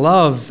mean to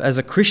love as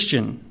a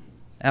Christian?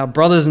 Our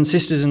brothers and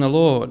sisters in the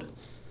Lord.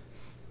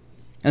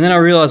 And then I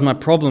realised my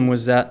problem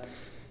was that,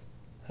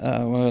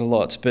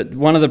 lots, but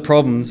one of the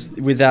problems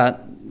with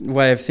that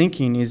way of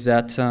thinking is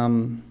that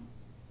in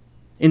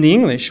the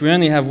English we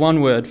only have one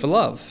word for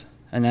love,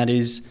 and that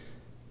is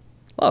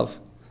love.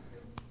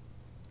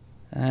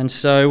 And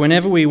so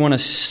whenever we want to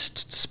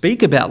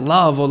speak about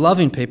love or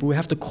loving people, we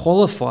have to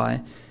qualify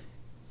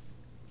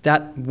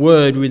that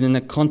word within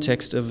the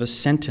context of a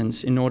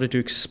sentence in order to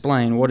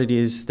explain what it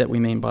is that we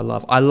mean by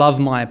love. I love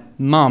my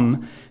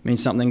mum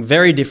means something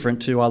very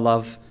different to I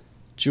love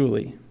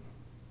Julie.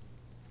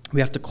 We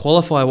have to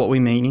qualify what we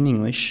mean in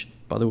English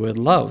by the word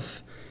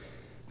love.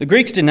 The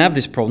Greeks didn't have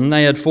this problem.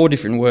 They had 4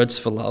 different words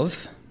for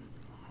love.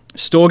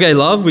 Storge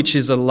love, which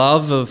is a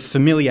love of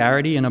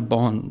familiarity and a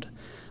bond,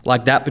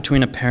 like that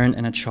between a parent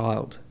and a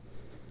child.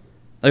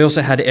 They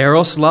also had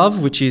eros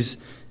love, which is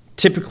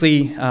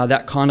typically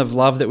that kind of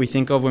love that we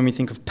think of when we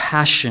think of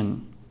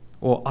passion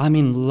or I'm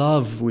in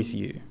love with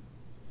you.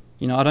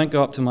 You know, I don't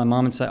go up to my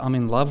mum and say, I'm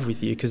in love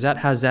with you, because that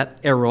has that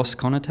eros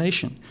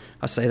connotation.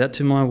 I say that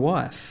to my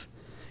wife.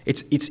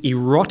 It's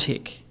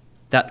erotic,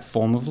 that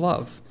form of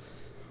love.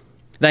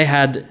 They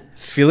had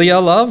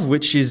philia love,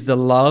 which is the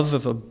love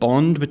of a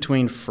bond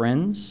between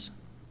friends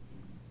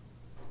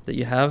that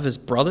you have as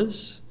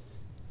brothers.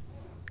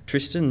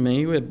 Tristan and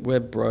me, we're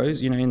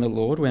bros, in the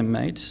Lord, we're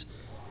mates,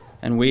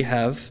 and we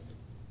have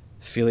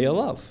philia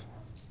love.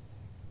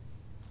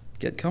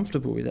 Get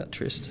comfortable with that,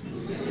 Trist.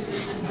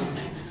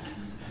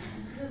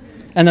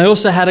 And they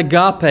also had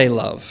agape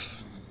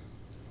love,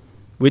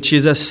 which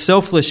is a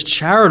selfless,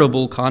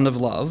 charitable kind of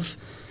love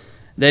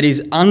that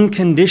is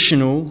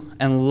unconditional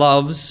and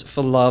loves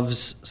for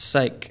love's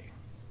sake.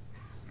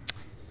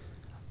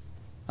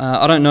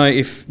 I don't know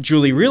if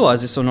Julie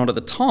realised this or not at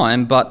the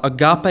time, but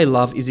agape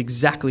love is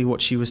exactly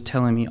what she was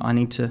telling me I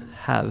need to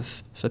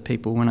have for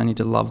people when I need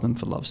to love them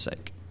for love's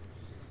sake.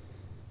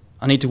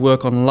 I need to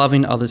work on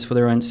loving others for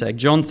their own sake.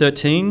 John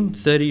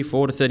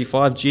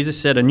 13:34-35, Jesus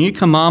said, "A new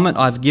commandment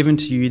I've given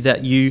to you,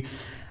 that you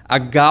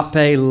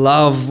agape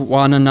love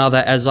one another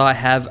as I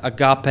have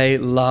agape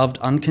loved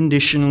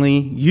unconditionally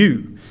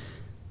you.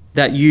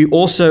 That you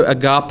also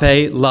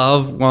agape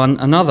love one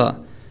another.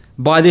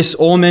 By this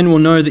all men will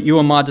know that you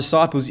are my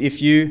disciples,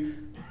 if you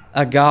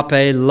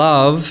agape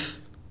love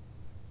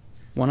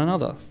one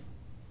another."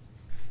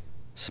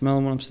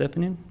 Smelling what I'm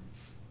stepping in?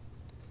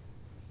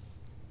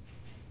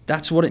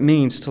 That's what it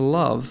means to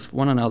love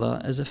one another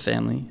as a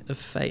family of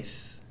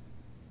faith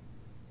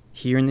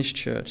here in this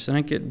church. So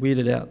don't get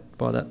weirded out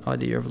by that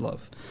idea of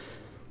love.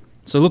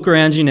 So look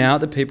around you now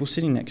at the people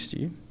sitting next to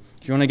you.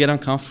 If you want to get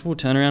uncomfortable,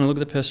 turn around and look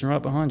at the person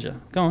right behind you.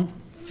 Go on.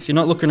 If you're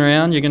not looking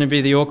around, you're going to be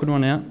the awkward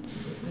one out.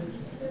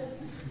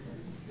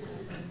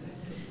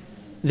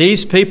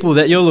 These people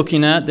that you're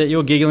looking at, that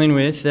you're giggling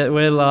with, that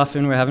we're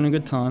laughing, we're having a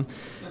good time,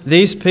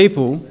 these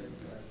people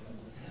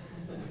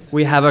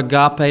we have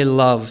agape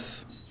love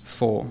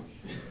for.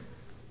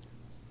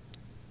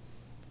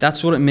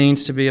 That's what it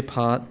means to be a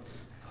part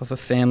of a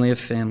family of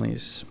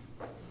families.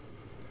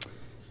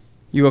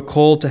 You are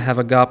called to have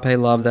agape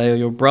love. They are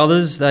your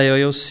brothers, they are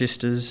your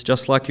sisters,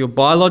 just like your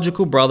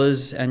biological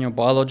brothers and your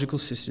biological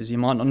sisters. You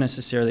might not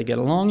necessarily get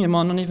along, you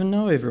might not even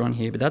know everyone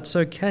here, but that's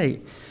okay.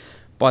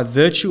 By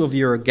virtue of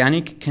your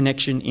organic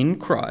connection in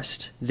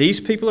Christ, these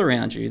people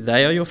around you,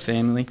 they are your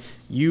family.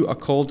 You are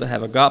called to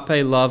have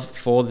agape love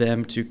for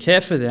them, to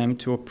care for them,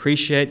 to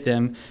appreciate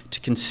them,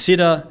 to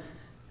consider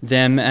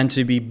them, and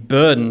to be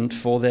burdened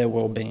for their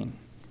well-being.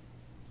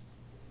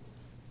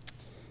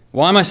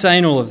 Why am I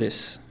saying all of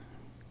this?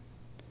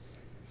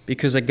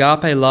 Because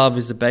agape love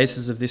is the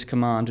basis of this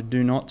command: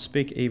 do not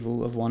speak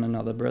evil of one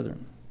another,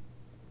 brethren.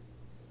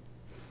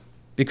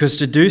 Because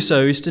to do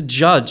so is to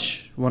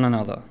judge one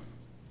another,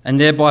 and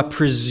thereby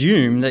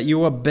presume that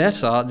you are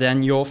better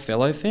than your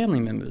fellow family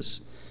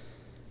members,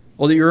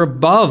 or that you're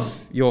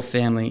above your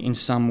family in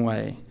some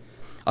way.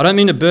 I don't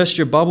mean to burst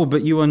your bubble,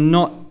 but you are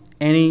not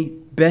any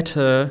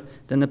better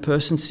than the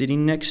person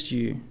sitting next to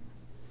you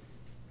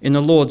in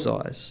the Lord's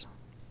eyes.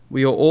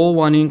 We are all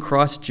one in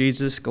Christ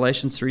Jesus.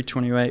 Galatians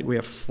 3:28, we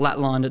are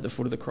flatlined at the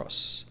foot of the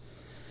cross.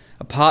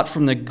 Apart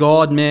from the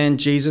God-man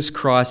Jesus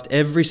Christ,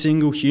 every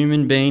single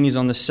human being is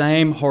on the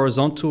same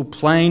horizontal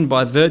plane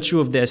by virtue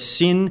of their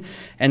sin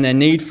and their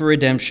need for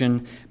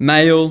redemption.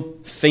 Male,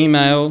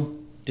 female,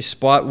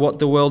 despite what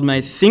the world may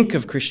think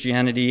of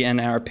Christianity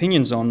and our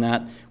opinions on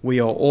that,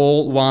 we are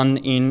all one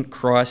in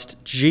Christ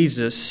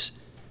Jesus.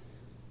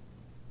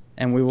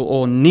 And we will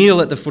all kneel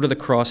at the foot of the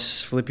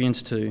cross,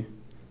 Philippians 2.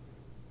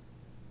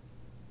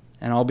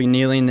 And I'll be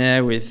kneeling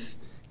there with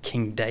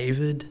King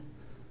David,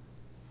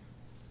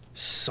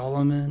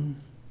 Solomon,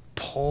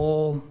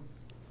 Paul.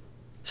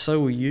 So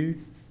will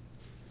you.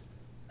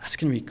 That's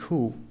going to be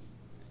cool.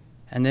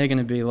 And they're going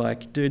to be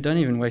like, dude, don't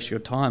even waste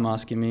your time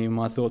asking me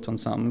my thoughts on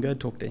something. Go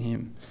talk to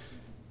him.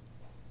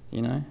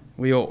 You know,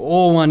 we are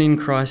all one in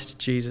Christ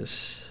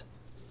Jesus.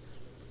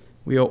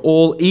 We are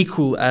all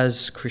equal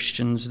as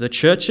Christians. The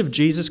Church of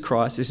Jesus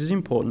Christ, this is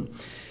important,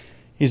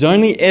 is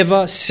only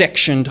ever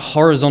sectioned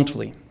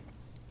horizontally.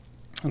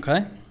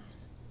 Okay?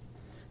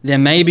 There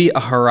may be a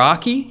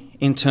hierarchy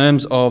in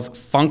terms of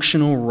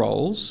functional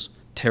roles.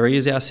 Terry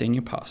is our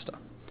senior pastor,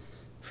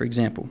 for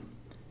example.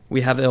 We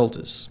have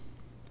elders.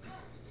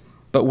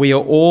 But we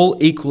are all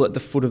equal at the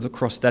foot of the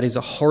cross. That is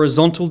a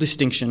horizontal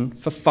distinction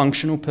for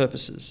functional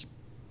purposes.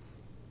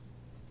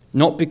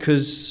 Not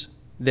because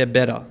they're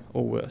better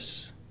or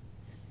worse.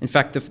 In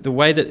fact, the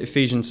way that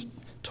Ephesians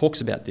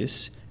talks about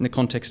this in the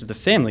context of the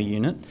family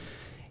unit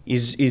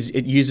is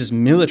it uses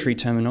military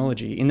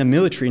terminology. In the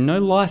military, no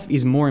life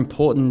is more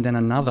important than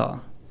another.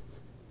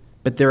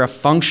 But there are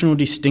functional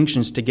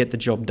distinctions to get the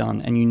job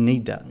done, and you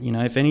need that. You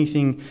know, if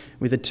anything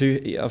with a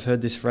two, I've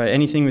heard this phrase,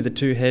 anything with a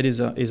two head is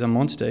a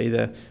monster.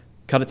 Either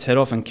cut its head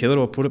off and kill it,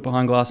 or put it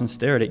behind glass and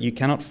stare at it. You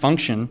cannot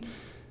function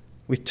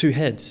with two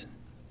heads.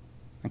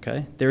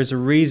 Okay? There is a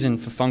reason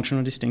for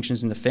functional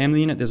distinctions in the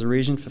family unit. There's a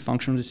reason for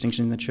functional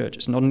distinction in the church.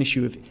 It's not an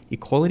issue of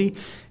equality.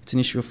 It's an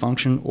issue of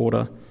function,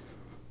 order.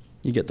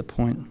 You get the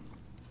point.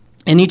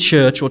 Any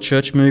church or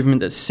church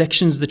movement that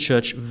sections the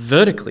church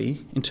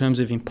vertically in terms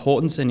of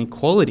importance and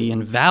equality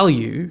and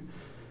value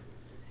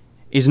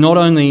is not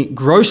only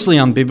grossly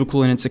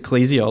unbiblical in its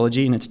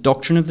ecclesiology and its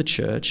doctrine of the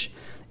church,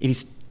 it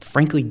is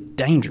frankly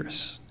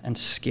dangerous and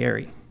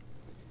scary.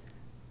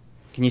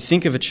 Can you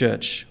think of a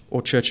church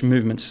or church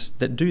movements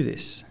that do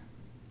this?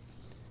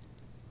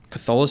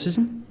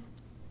 Catholicism?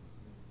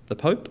 The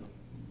Pope?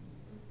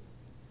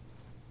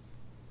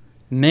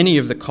 Many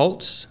of the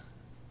cults?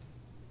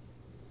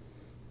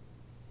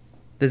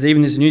 There's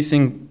even this new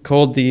thing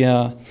called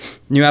the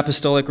New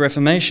Apostolic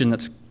Reformation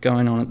that's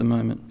going on at the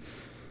moment,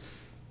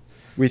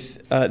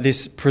 with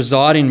this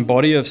presiding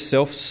body of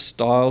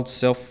self-styled,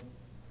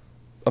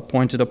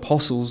 self-appointed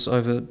apostles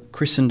over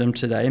Christendom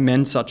today,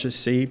 men such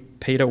as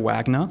Peter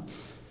Wagner,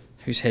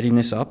 who's heading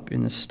this up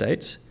in the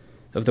States,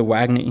 of the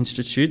Wagner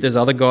Institute. There's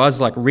other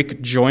guys like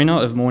Rick Joyner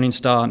of Morning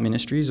Star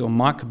Ministries or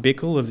Mike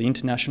Bickle of the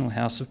International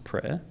House of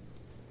Prayer.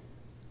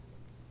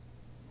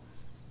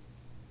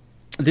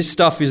 This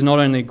stuff is not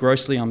only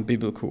grossly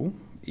unbiblical,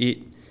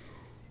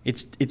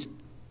 it's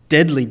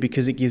deadly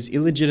because it gives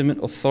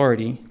illegitimate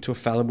authority to a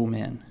fallible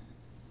man.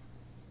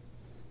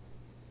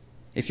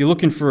 If you're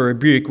looking for a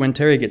rebuke, when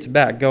Terry gets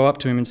back, go up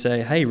to him and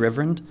say, "Hey,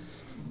 Reverend."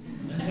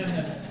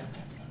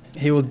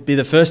 He will be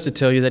the first to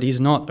tell you that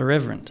he's not a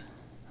reverend.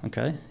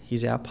 Okay?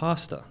 He's our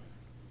pastor.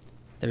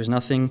 There is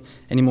nothing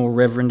any more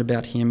reverend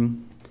about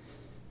him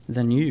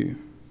than you.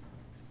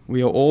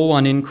 We are all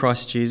one in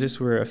Christ Jesus.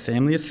 We're a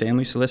family of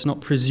families, so let's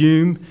not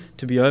presume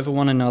to be over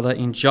one another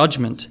in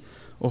judgment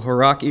or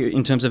hierarchy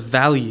in terms of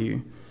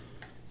value.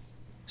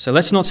 So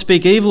let's not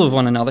speak evil of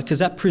one another, because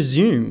that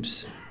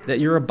presumes that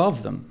you're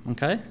above them,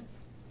 okay?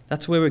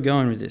 That's where we're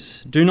going with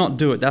this. Do not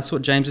do it. That's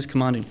what James is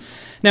commanding.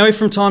 Now, if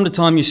from time to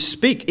time you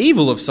speak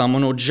evil of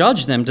someone or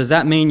judge them, does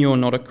that mean you're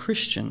not a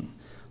Christian?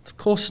 Of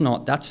course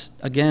not. That's,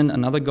 again,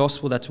 another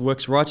gospel. That's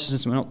works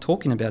righteousness. We're not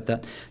talking about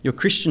that. Your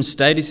Christian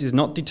status is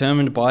not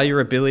determined by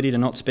your ability to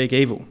not speak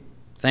evil.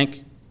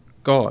 Thank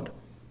God.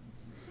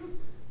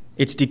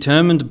 It's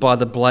determined by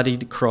the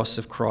bloodied cross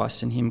of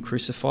Christ and him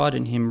crucified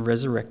and him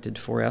resurrected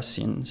for our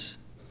sins.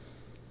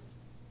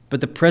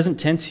 But the present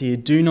tense here,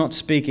 do not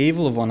speak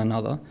evil of one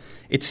another.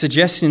 It's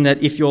suggesting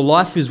that if your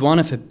life is one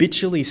of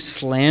habitually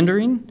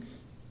slandering,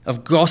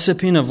 of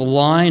gossiping, of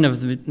lying,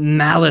 of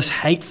malice,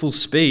 hateful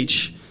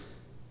speech,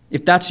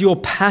 if that's your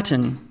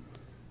pattern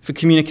for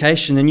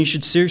communication, then you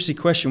should seriously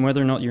question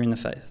whether or not you're in the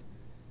faith.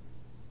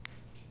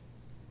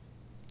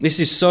 This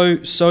is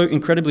so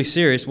incredibly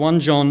serious. 1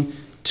 John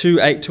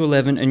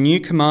 2:8-11, a new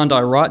command I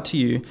write to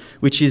you,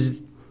 which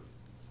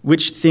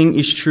thing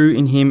is true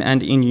in him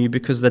and in you,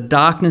 because the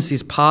darkness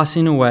is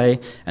passing away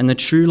and the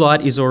true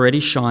light is already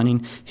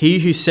shining. He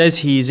who says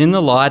he is in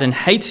the light and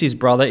hates his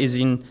brother is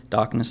in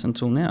darkness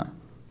until now.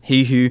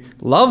 He who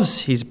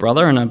loves his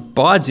brother and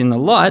abides in the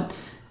light,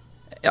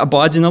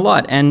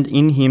 and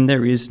in him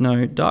there is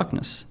no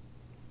darkness.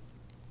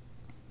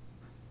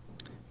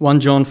 1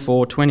 John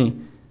 4:20.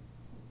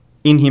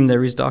 In him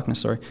there is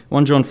darkness,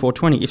 1 John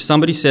 4:20. If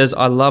somebody says,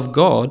 I love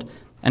God,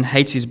 and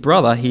hates his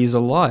brother, he is a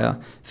liar.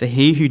 For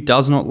he who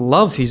does not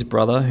love his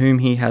brother whom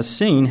he has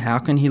seen, how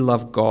can he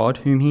love God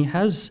whom he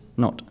has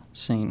not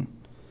seen?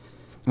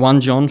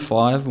 1 John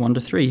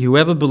 5:1-3.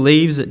 Whoever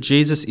believes that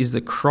Jesus is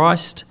the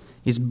Christ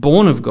is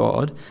born of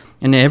God,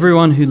 and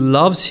everyone who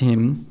loves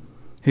him,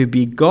 who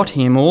begot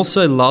him,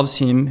 also loves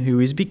him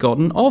who is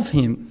begotten of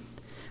him.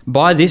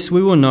 By this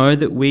we will know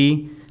that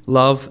we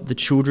love the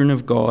children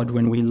of God,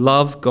 when we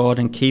love God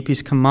and keep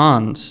his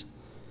commands.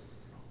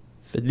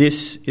 For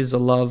this is the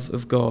love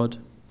of God,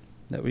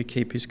 that we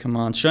keep his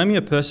commands. Show me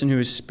a person who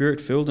is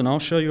spirit-filled, and I'll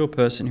show you a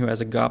person who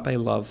has agape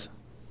love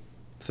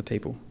for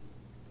people.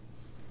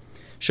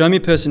 Show me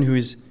a person who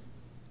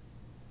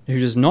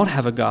does not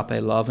have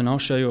agape love, and I'll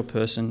show you a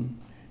person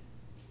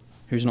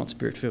who's not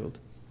spirit-filled.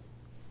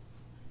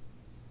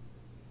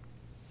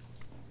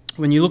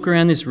 When you look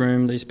around this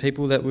room, these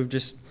people that we've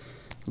just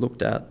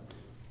looked at,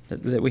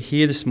 that we're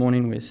here this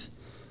morning with,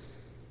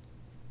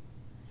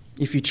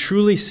 if you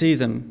truly see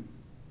them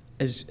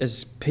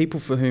as people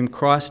for whom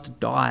Christ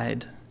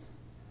died,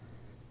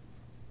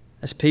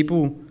 as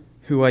people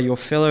who are your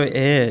fellow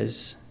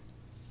heirs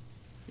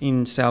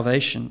in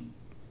salvation,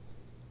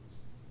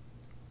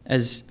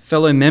 as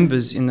fellow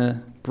members in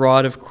the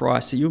bride of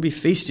Christ that you'll be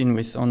feasting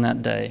with on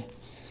that day,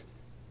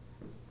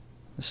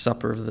 the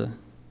supper of the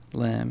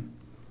Lamb.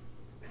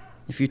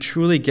 If you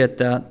truly get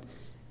that,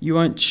 you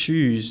won't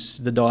choose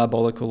the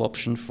diabolical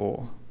option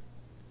 4.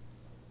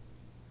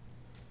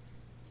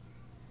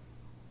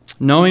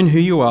 Knowing who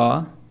you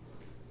are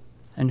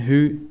and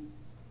who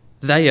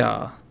they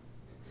are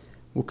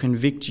will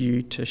convict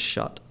you to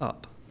shut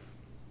up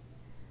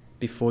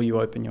before you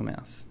open your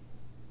mouth.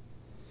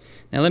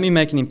 Now let me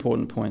make an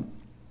important point.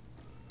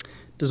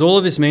 Does all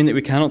of this mean that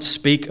we cannot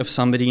speak of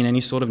somebody in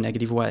any sort of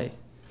negative way?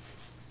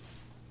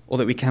 Or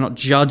that we cannot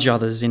judge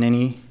others in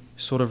any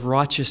sort of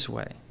righteous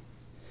way?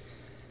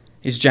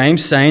 Is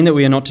James saying that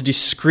we are not to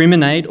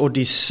discriminate or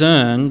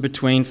discern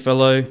between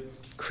fellow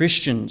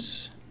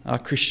Christians? Are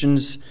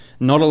Christians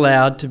not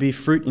allowed to be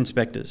fruit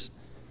inspectors?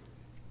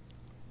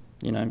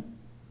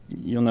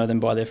 You'll know them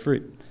by their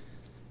fruit.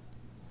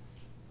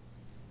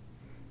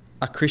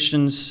 Are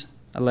Christians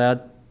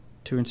allowed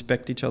to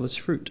inspect each other's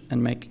fruit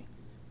and make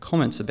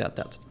comments about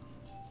that?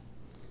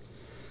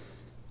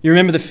 You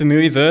remember the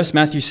familiar verse,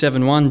 Matthew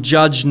 7:1,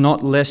 "Judge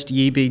not lest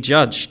ye be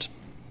judged."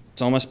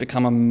 It's almost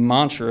become a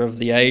mantra of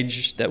the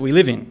age that we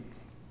live in.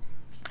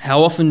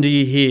 How often do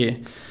you hear,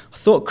 "I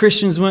thought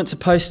Christians weren't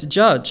supposed to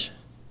judge.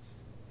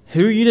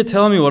 Who are you to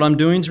tell me what I'm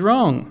doing is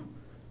wrong?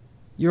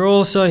 You're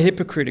all so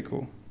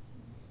hypocritical."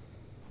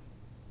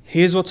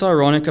 Here's what's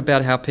ironic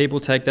about how people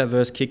take that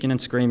verse kicking and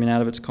screaming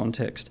out of its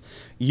context.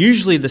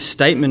 Usually the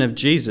statement of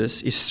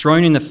Jesus is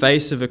thrown in the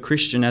face of a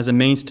Christian as a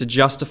means to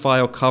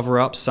justify or cover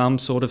up some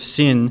sort of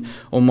sin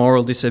or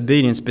moral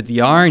disobedience. But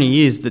the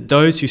irony is that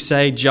those who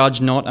say judge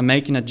not are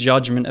making a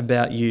judgment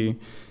about you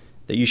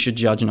that you should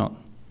judge not.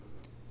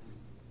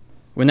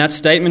 When that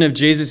statement of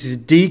Jesus is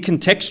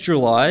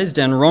decontextualized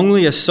and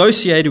wrongly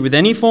associated with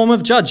any form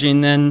of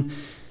judging, then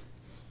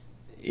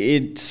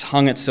it's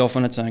hung itself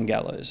on its own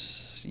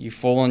gallows. You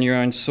fall on your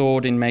own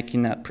sword in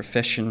making that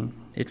profession.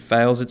 It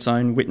fails its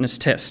own witness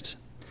test.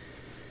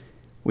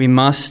 We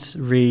must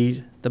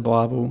read the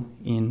Bible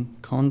in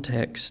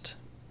context.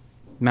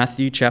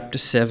 Matthew chapter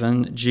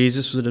 7,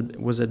 Jesus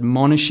was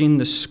admonishing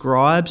the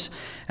scribes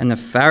and the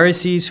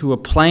Pharisees who were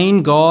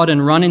playing God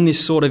and running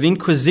this sort of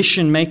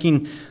inquisition,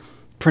 making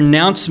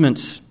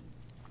pronouncements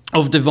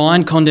of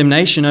divine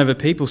condemnation over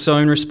people. So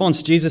in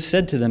response, Jesus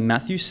said to them,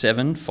 Matthew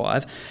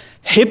 7:5,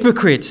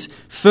 "Hypocrites,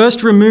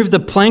 first remove the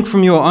plank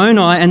from your own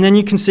eye, and then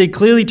you can see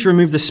clearly to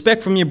remove the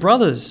speck from your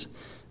brother's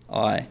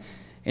eye."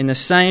 In the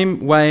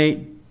same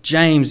way,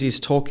 James is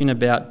talking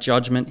about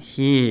judgment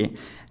here.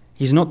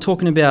 He's not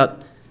talking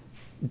about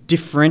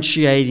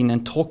differentiating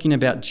and talking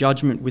about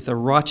judgment with a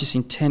righteous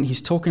intent.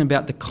 He's talking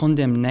about the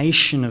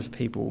condemnation of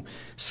people,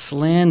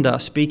 slander,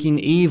 speaking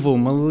evil,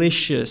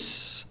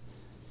 malicious.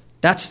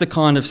 That's the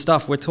kind of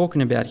stuff we're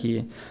talking about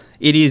here.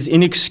 It is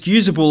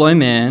inexcusable, O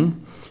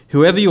man,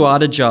 whoever you are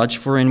to judge,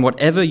 for in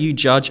whatever you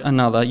judge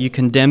another, you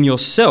condemn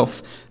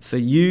yourself, for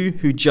you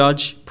who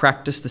judge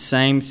practice the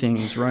same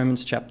things.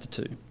 Romans chapter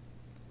 2.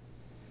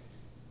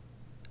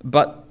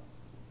 But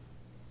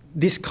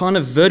this kind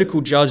of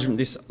vertical judgment,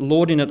 this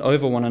lording it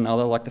over one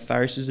another like the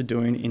Pharisees are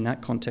doing in that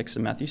context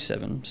of Matthew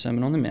 7,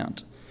 Sermon on the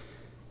Mount,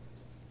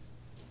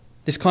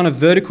 this kind of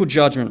vertical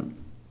judgment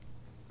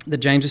that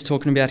James is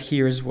talking about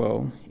here as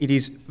well, it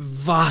is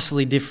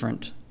vastly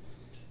different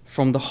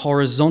from the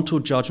horizontal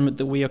judgment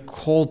that we are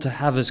called to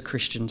have as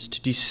Christians,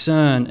 to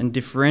discern and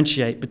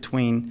differentiate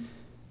between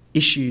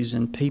issues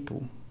and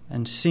people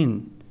and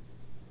sin.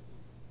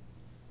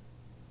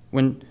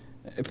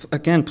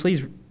 Again,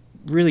 please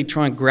really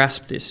try and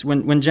grasp this.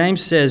 When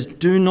James says,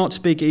 "Do not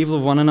speak evil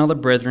of one another,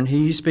 brethren,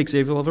 he who speaks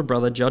evil of a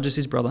brother judges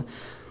his brother,"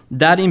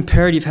 that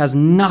imperative has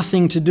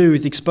nothing to do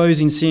with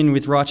exposing sin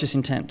with righteous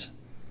intent.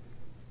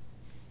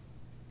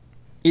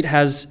 It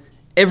has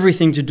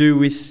everything to do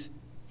with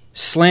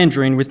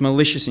slandering with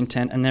malicious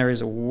intent, and there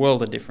is a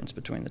world of difference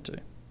between the two.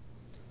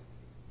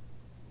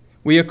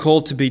 We are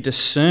called to be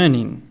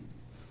discerning,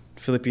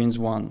 Philippians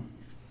 1,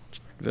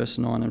 verse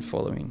 9 and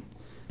following.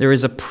 There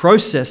is a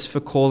process for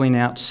calling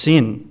out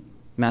sin,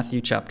 Matthew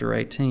chapter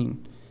 18.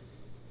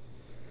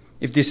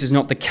 If this is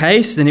not the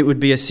case, then it would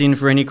be a sin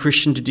for any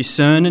Christian to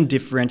discern and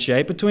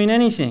differentiate between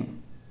anything.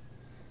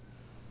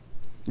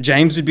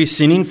 James would be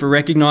sinning for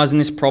recognizing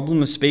this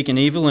problem of speaking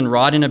evil and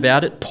writing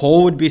about it.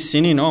 Paul would be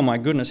sinning, oh my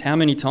goodness, how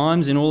many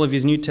times in all of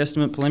his New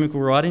Testament polemical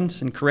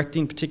writings and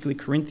correcting particularly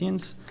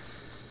Corinthians.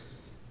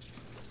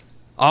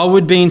 I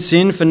would be in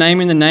sin for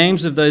naming the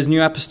names of those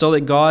new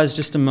apostolic guys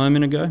just a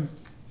moment ago.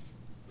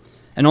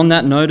 And on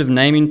that note of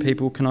naming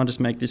people, can I just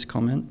make this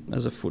comment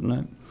as a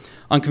footnote?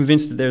 I'm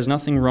convinced that there is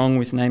nothing wrong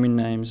with naming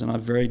names, and I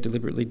very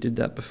deliberately did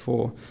that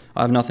before.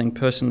 I have nothing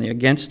personally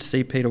against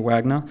C. Peter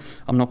Wagner.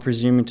 I'm not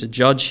presuming to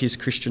judge his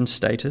Christian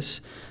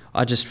status.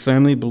 I just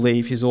firmly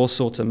believe he's all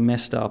sorts of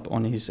messed up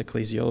on his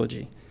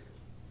ecclesiology.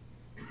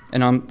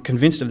 And I'm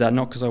convinced of that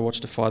not because I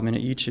watched a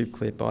 5-minute YouTube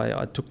clip.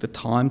 I took the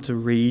time to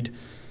read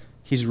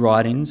his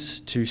writings,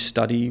 to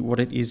study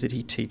what it is that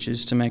he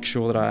teaches, to make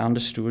sure that I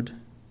understood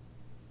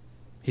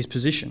his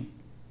position.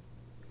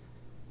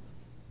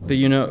 But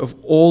of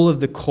all of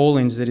the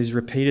callings that is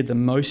repeated the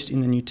most in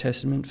the New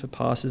Testament for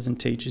pastors and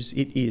teachers,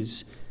 it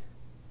is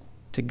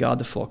to guard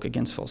the flock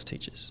against false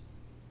teachers.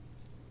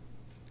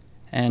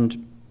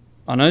 And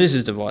I know this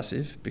is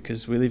divisive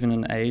because we live in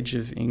an age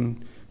of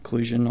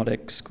inclusion, not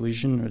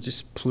exclusion, or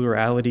just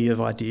plurality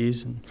of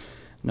ideas, and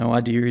no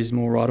idea is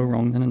more right or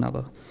wrong than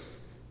another,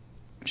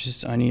 which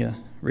is only a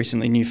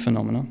recently new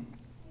phenomenon.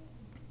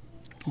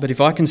 But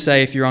if I can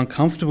say, if you're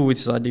uncomfortable with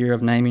this idea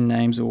of naming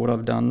names or what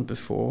I've done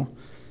before,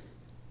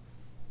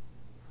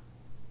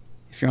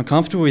 if you're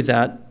uncomfortable with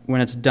that,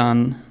 when it's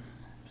done,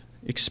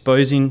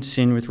 exposing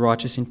sin with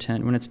righteous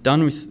intent, when it's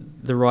done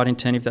with the right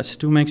intent, if that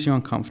still makes you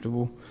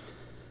uncomfortable,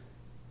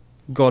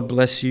 God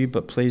bless you,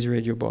 but please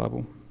read your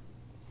Bible.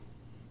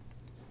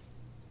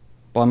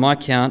 By my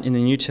count, in the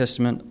New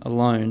Testament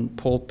alone,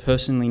 Paul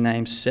personally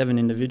names 7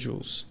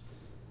 individuals,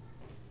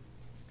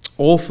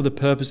 all for the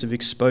purpose of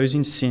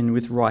exposing sin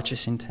with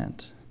righteous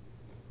intent.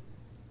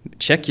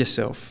 Check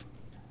yourself,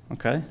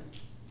 okay?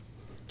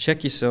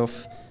 Check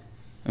yourself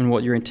and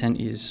what your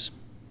intent is.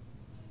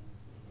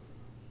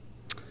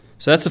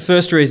 So that's the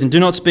first reason. Do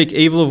not speak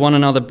evil of one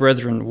another,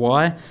 brethren.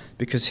 Why?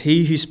 Because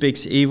he who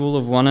speaks evil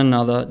of one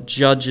another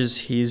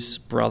judges his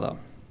brother.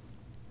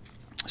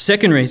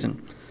 Second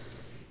reason.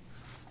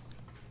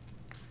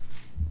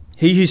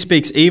 He who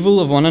speaks evil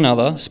of one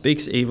another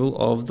speaks evil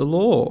of the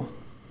law.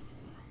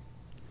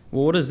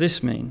 Well, what does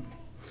this mean?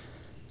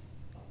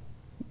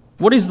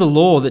 What is the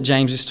law that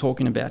James is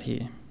talking about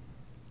here?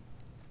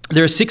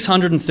 There are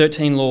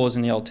 613 laws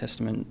in the Old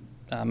Testament,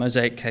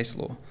 Mosaic case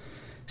law.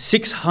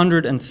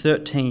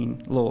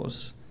 613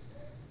 laws.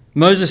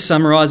 Moses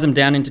summarized them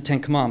down into 10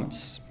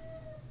 commandments.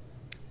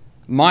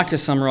 Micah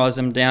summarized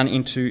them down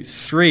into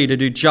 3, to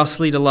do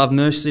justly, to love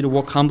mercifully, to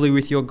walk humbly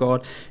with your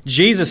God.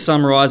 Jesus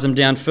summarized them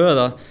down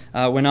further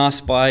when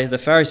asked by the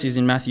Pharisees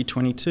in Matthew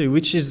 22,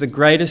 which is the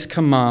greatest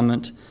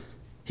commandment.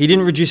 He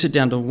didn't reduce it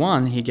down to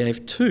 1, he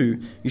gave 2.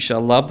 You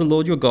shall love the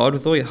Lord your God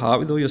with all your heart,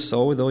 with all your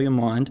soul, with all your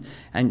mind.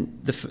 And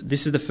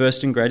this is the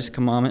first and greatest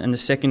commandment. And the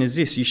second is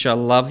this, you shall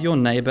love your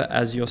neighbor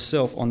as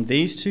yourself. On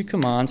these 2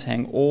 commands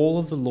hang all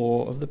of the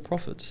law of the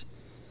prophets.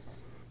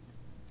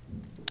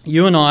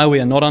 You and I,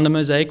 we are not under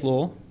Mosaic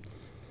law.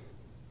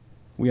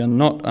 We are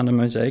not under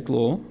Mosaic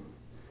law.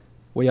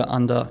 We are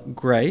under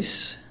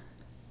grace.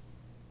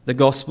 The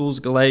Gospels,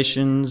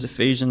 Galatians,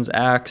 Ephesians,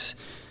 Acts,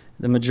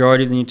 the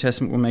majority of the New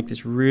Testament will make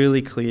this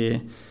really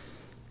clear.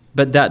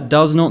 But that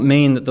does not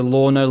mean that the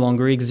law no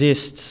longer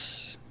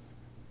exists.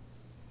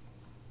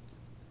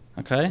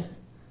 Okay?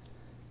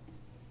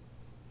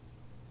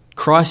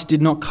 Christ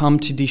did not come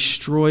to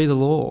destroy the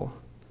law.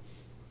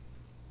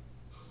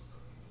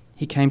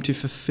 He came to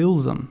fulfill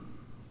them.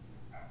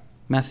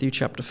 Matthew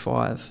chapter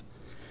 5.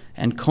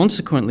 And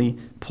consequently,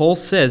 Paul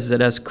says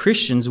that as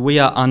Christians we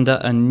are under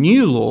a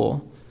new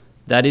law,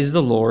 that is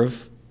the law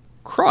of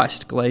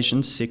Christ,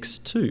 Galatians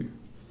 6:2.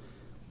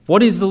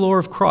 What is the law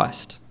of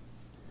Christ?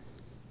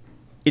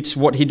 It's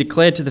what he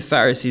declared to the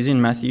Pharisees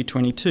in Matthew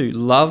 22.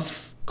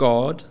 Love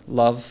God,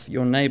 love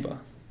your neighbor.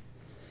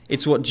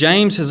 It's what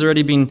James has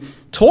already been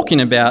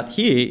talking about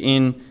here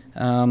in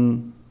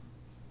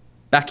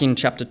back in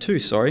chapter 2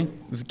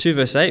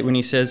 verse 8, when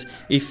he says,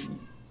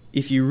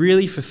 if you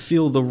really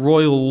fulfill the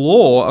royal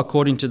law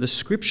according to the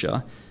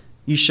scripture,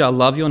 you shall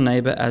love your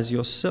neighbor as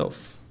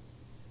yourself.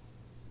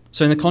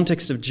 So in the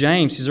context of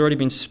James, he's already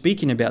been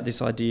speaking about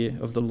this idea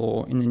of the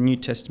law in the New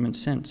Testament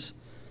sense.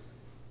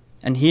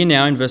 And here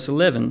now in verse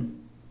 11,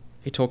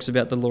 he talks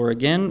about the law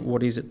again.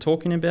 What is it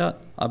talking about?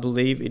 I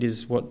believe it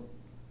is what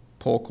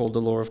Paul called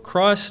the law of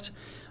Christ.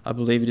 I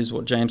believe it is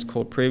what James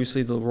called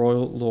previously the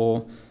royal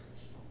law.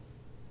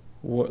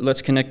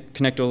 Let's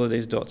connect all of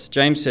these dots.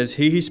 James says,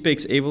 he who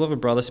speaks evil of a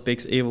brother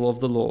speaks evil of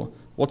the law.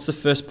 What's the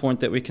first point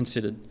that we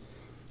considered?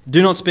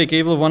 Do not speak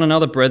evil of one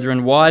another,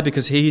 brethren. Why?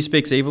 Because he who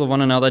speaks evil of one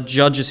another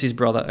judges his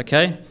brother.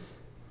 Okay?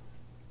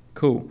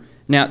 Cool.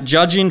 Now,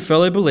 judging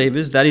fellow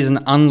believers, that is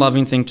an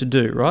unloving thing to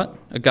do, right?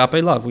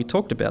 Agape love, we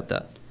talked about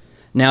that.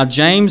 Now,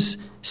 James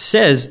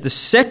says the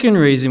second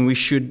reason we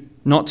should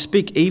not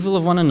speak evil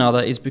of one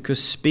another is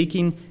because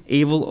speaking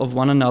evil of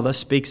one another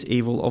speaks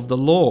evil of the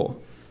law.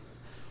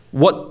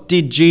 What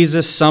did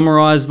Jesus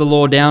summarize the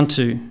law down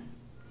to?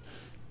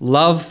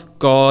 Love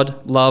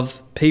God,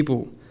 love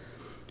people.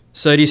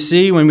 So do you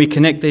see when we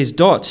connect these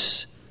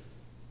dots,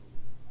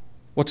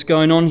 what's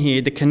going on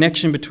here? The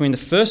connection between the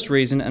first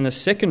reason and the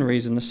second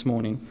reason this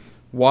morning.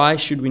 Why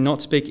should we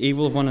not speak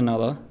evil of one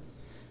another?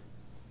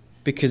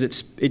 Because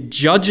it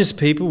judges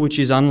people, which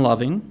is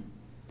unloving.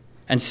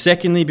 And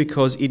secondly,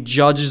 because it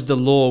judges the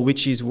law,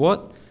 which is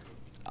what?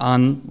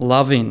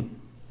 Unloving.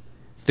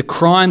 The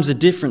crimes are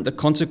different, the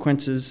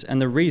consequences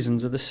and the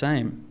reasons are the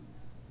same.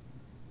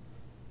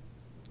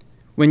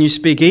 When you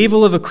speak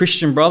evil of a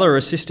Christian brother or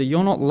a sister,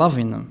 you're not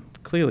loving them,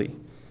 clearly.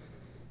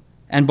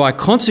 And by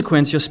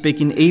consequence, you're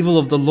speaking evil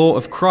of the law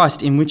of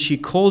Christ, in which he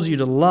calls you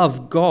to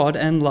love God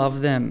and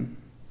love them.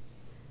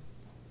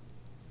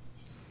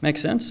 Make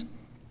sense?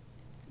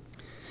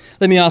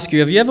 Let me ask you,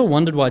 have you ever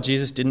wondered why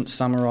Jesus didn't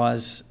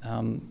summarize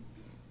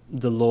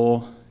the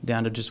law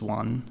down to just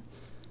 1?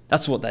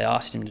 That's what they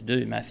asked him to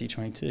do, Matthew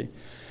 22.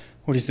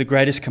 What is the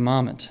greatest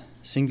commandment?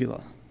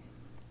 Singular.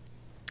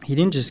 He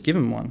didn't just give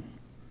him 1.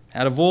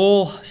 Out of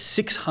all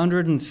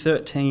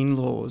 613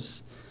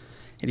 laws,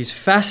 it is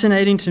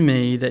fascinating to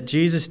me that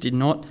Jesus did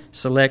not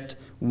select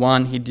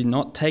 1. He did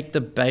not take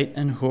the bait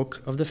and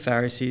hook of the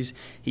Pharisees.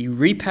 He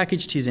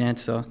repackaged his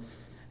answer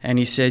and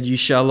he said, you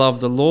shall love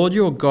the Lord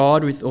your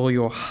God with all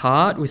your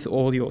heart, with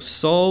all your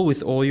soul,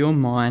 with all your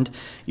mind.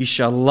 You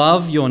shall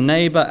love your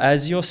neighbor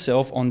as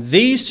yourself. On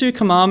these 2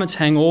 commandments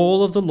hang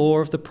all of the law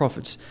of the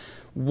prophets.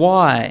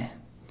 Why?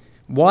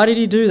 Why did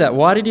he do that?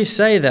 Why did he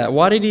say that?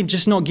 Why did he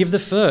just not give the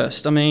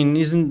first? I mean,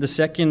 isn't the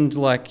second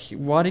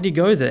why did he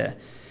go there?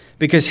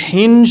 Because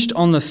hinged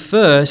on the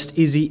first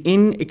is the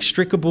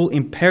inextricable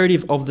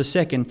imperative of the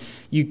second.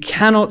 You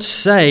cannot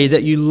say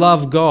that you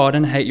love God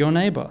and hate your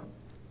neighbor.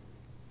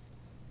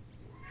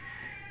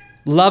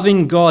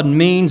 Loving God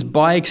means,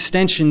 by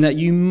extension, that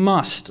you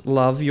must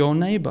love your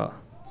neighbor.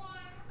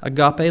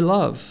 Agape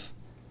love.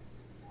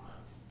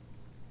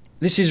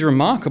 This is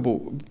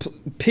remarkable.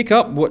 Pick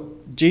up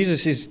what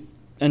Jesus is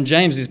and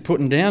James is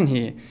putting down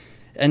here.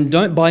 And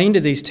don't buy into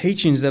these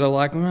teachings that are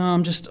like, no,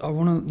 I'm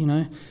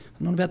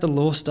not about the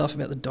law stuff,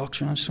 about the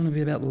doctrine. I just want to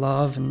be about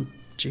love and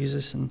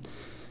Jesus, and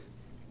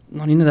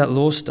not into that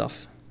law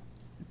stuff.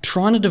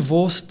 Trying to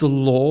divorce the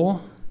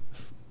law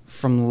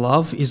from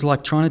love is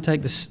like trying to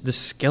take the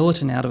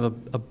skeleton out of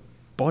a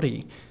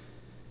body.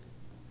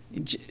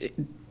 It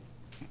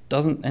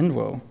doesn't end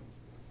well.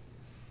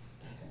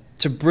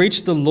 To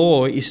breach the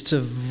law is to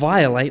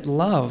violate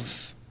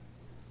love.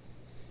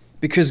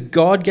 Because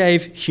God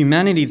gave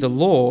humanity the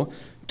law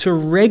to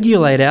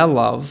regulate our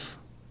love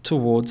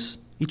towards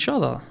each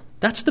other.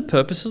 That's the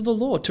purpose of the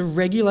law, to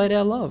regulate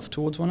our love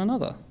towards one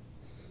another.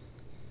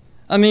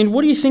 I mean,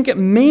 what do you think it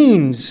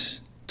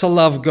means to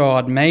love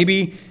God?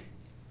 Maybe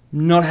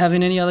not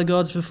having any other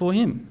gods before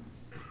him.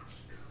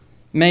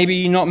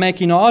 Maybe not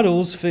making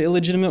idols for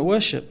illegitimate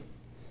worship.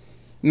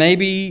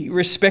 Maybe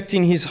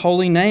respecting his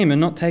holy name and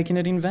not taking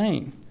it in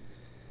vain.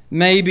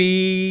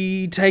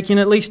 Maybe taking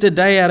at least a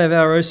day out of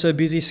our oh so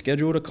busy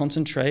schedule to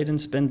concentrate and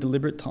spend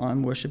deliberate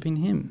time worshipping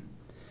him.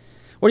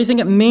 What do you think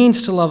it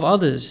means to love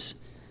others?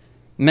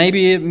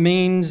 Maybe it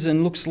means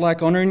and looks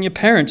like honouring your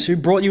parents who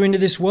brought you into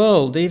this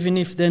world, even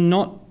if they're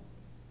not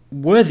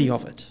worthy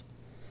of it.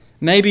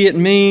 Maybe it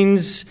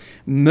means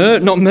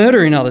not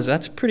murdering others.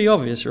 That's pretty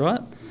obvious,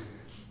 right?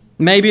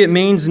 Maybe it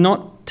means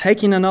not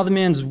taking another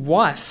man's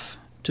wife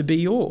to be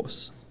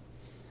yours.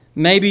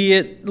 Maybe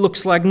it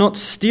looks like not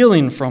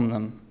stealing from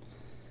them.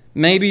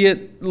 Maybe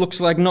it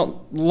looks like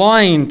not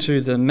lying to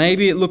them.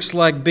 Maybe it looks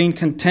like being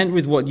content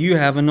with what you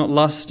have and not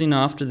lusting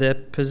after their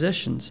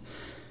possessions.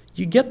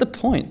 You get the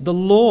point. The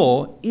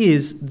law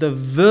is the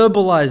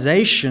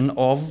verbalization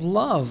of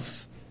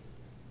love.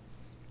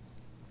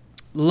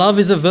 Love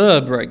is a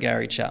verb, wrote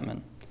Gary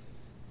Chapman.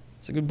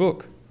 It's a good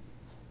book.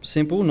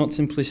 Simple, not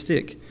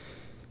simplistic.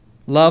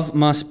 Love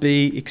must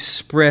be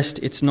expressed.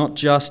 It's not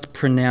just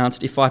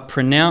pronounced. If I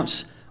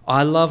pronounce,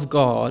 I love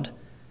God,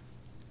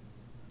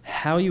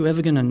 how are you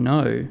ever going to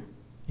know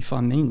if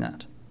I mean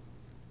that?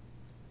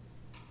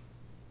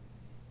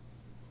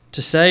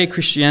 To say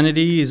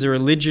Christianity is a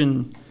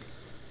religion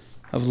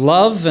of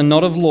love and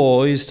not of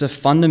law is to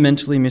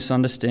fundamentally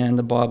misunderstand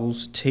the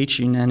Bible's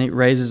teaching, and it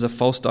raises a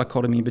false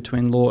dichotomy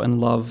between law and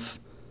love,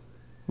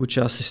 which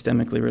are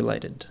systemically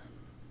related.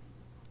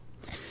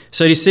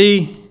 So do you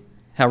see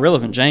how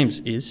relevant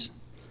James is?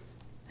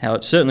 How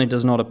it certainly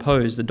does not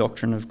oppose the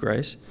doctrine of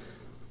grace.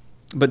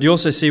 But do you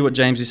also see what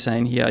James is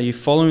saying here? Are you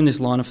following this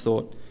line of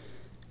thought?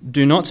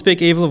 Do not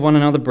speak evil of one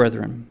another,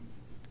 brethren.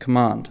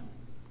 Command.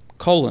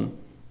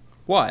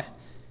 Why?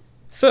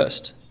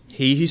 First,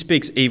 he who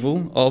speaks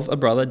evil of a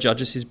brother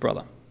judges his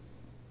brother.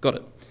 Got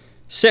it.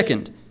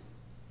 Second,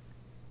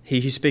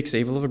 he who speaks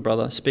evil of a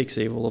brother speaks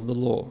evil of the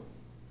law.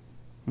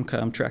 Okay,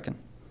 I'm tracking.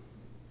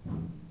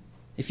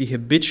 If you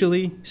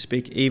habitually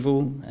speak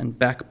evil and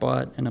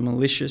backbite and are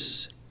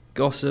malicious,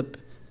 gossip,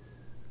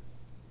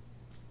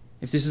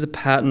 if this is a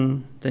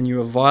pattern, then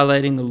you are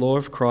violating the law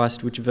of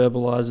Christ, which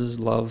verbalizes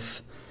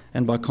love,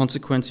 and by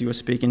consequence you are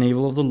speaking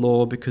evil of the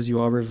law because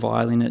you are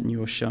reviling it and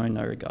you are showing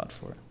no regard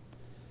for it.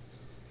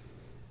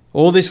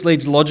 All this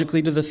leads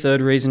logically to the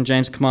third reason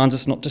James commands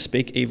us not to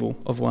speak evil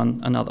of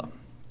one another.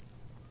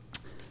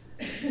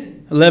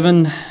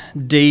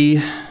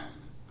 11D,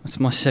 that's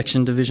my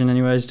section division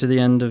anyways, to the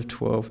end of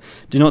 12.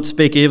 Do not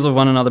speak evil of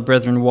one another,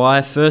 brethren.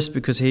 Why? First,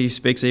 because he who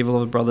speaks evil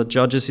of a brother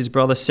judges his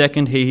brother.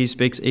 Second, he who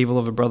speaks evil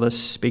of a brother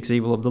speaks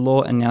evil of the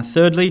law. And now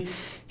thirdly,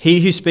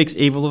 he who speaks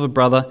evil of a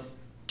brother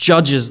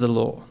judges the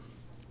law.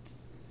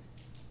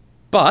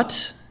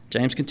 But,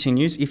 James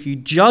continues, if you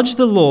judge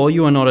the law,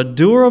 you are not a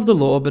doer of the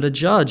law, but a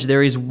judge.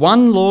 There is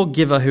one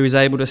lawgiver who is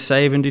able to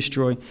save and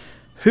destroy.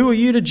 Who are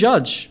you to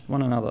judge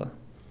one another?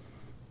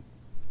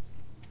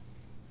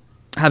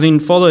 Having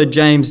followed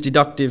James'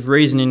 deductive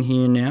reasoning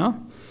here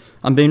now,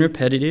 I'm being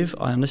repetitive,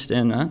 I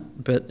understand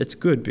that, but it's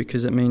good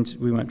because it means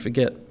we won't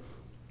forget.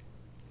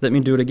 Let me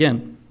do it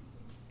again.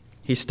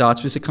 He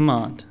starts with a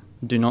command,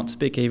 do not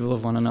speak evil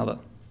of one another.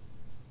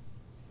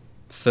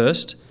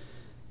 First,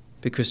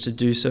 because to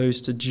do so is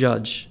to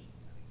judge.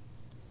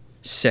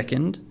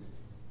 Second,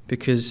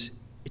 because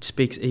it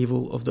speaks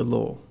evil of the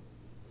law.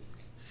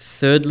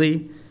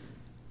 Thirdly,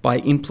 by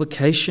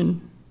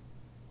implication,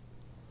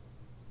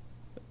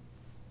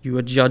 you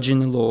are judging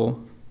the law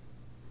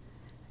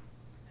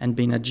and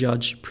being a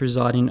judge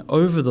presiding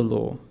over the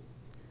law,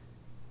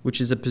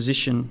 which is a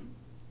position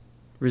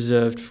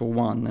reserved for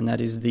one, and that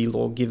is the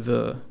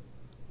lawgiver,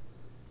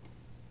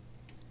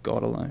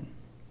 God alone.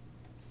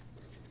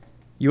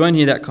 You won't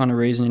hear that kind of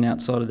reasoning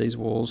outside of these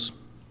walls.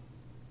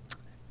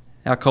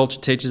 Our culture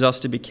teaches us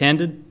to be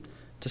candid,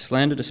 to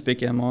slander, to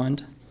speak our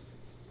mind,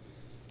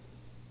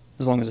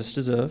 as long as it's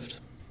deserved.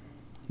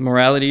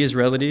 Morality is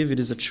relative, it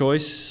is a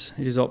choice,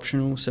 it is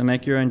optional, so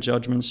make your own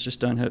judgments, just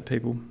don't hurt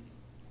people.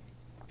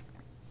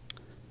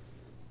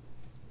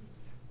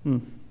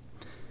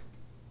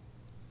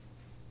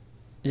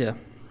 Yeah.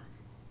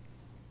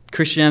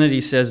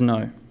 Christianity says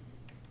no.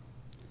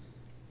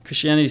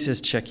 Christianity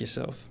says check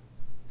yourself.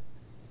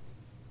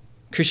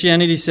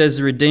 Christianity says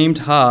the redeemed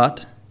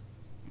heart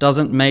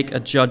doesn't make a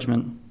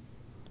judgment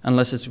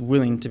unless it's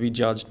willing to be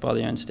judged by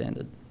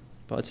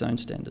its own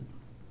standard.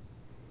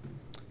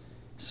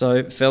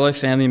 So, fellow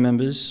family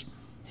members,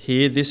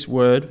 hear this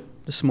word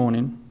this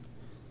morning.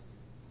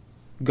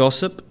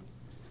 Gossip,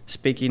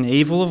 speaking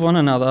evil of one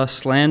another,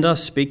 slander,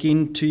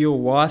 speaking to your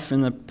wife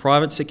in the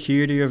private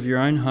security of your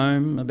own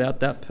home about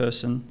that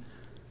person.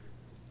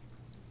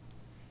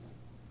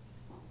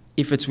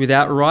 If it's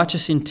without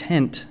righteous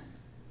intent,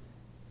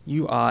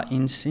 you are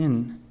in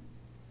sin.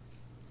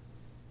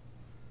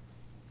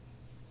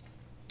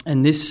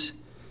 And this,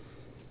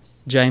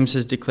 James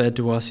has declared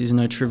to us, is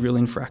no trivial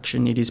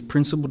infraction. It is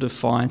principal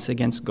defiance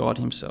against God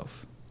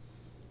himself.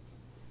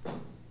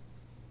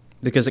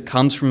 Because it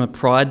comes from a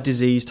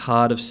pride-diseased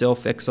heart of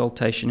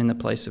self-exaltation in the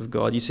place of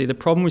God. You see, the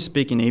problem with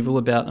speaking evil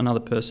about another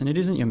person, it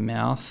isn't your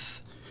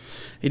mouth.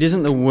 It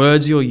isn't the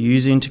words you're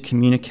using to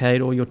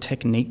communicate or your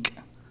technique.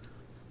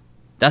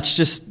 That's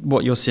just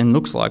what your sin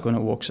looks like when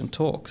it walks and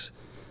talks.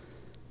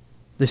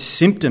 The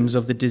symptoms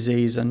of the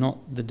disease are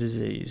not the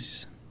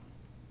disease.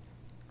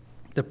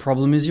 The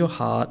problem is your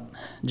heart.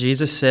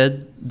 Jesus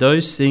said,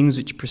 those things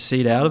which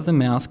proceed out of the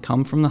mouth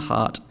come from the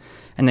heart,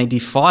 and they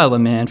defile a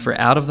man, for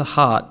out of the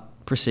heart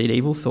proceed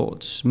evil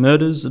thoughts,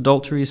 murders,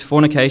 adulteries,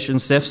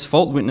 fornications, thefts,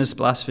 false witness,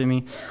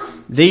 blasphemy.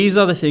 These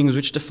are the things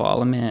which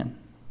defile a man.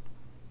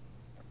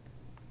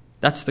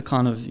 That's the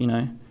kind of,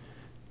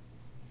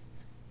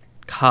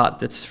 heart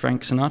that's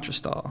Frank Sinatra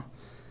style.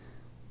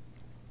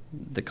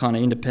 The kind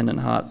of independent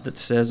heart that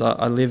says,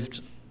 I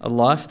lived a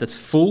life that's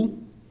full.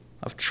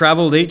 I've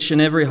travelled each and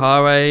every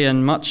highway,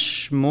 and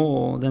much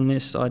more than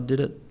this, I did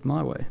it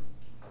my way.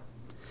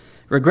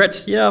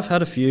 Regrets, yeah, I've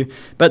had a few.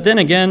 But then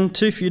again,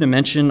 too few to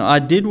mention, I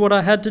did what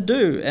I had to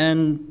do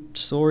and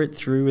saw it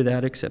through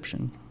without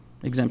exemption.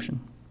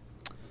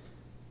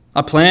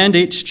 I planned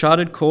each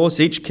charted course,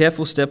 each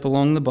careful step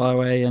along the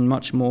byway, and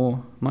much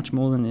more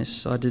than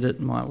this, I did it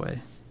my way.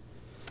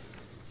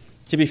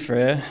 To be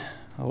fair,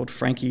 old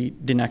Frankie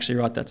didn't actually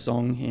write that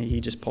song. He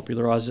just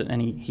popularised it,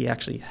 and he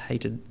actually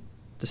hated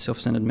the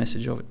self-centered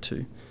message of it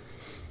too.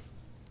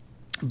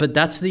 But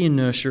that's the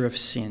inertia of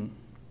sin,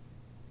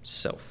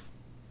 self.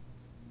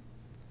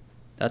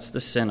 That's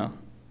the centre.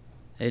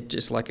 It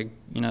just like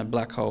a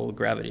black hole,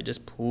 gravity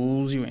just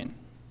pulls you in.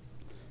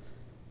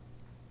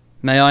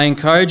 May I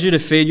encourage you to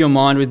feed your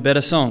mind with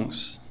better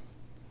songs.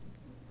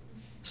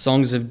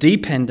 Songs of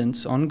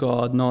dependence on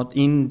God, not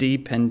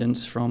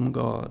independence from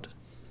God.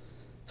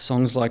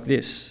 Songs like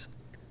this.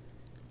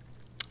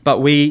 But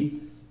we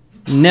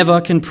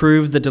never can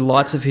prove the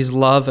delights of his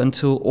love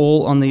until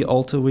all on the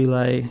altar we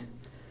lay.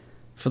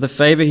 For the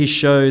favour he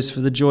shows, for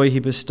the joy he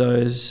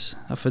bestows,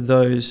 are for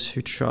those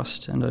who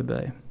trust and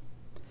obey.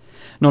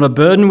 Not a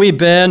burden we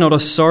bear, not a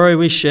sorrow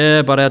we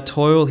share, but our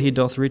toil he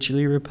doth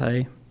richly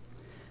repay.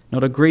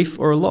 Not a grief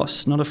or a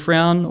loss, not a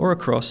frown or a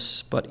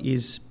cross, but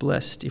is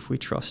blessed if we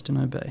trust and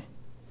obey.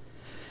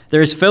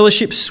 There is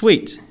fellowship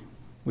sweet,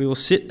 we will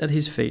sit at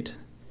his feet,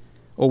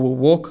 or will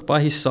walk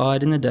by his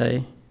side in the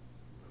day.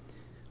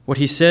 What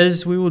he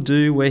says we will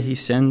do, where he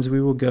sends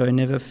we will go,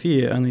 never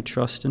fear, only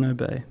trust and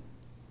obey.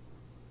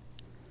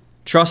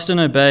 Trust and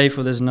obey,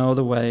 for there's no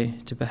other way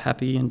to be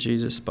happy in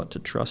Jesus but to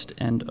trust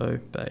and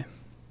obey.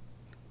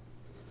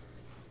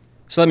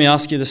 So let me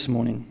ask you this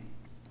morning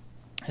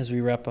as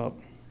we wrap up,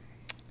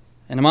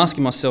 and I'm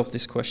asking myself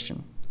this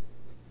question.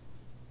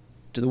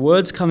 Do the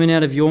words coming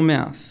out of your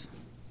mouth,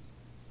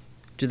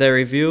 do they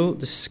reveal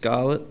the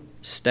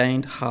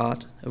scarlet-stained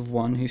heart of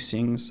one who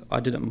sings, I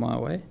did it my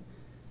way?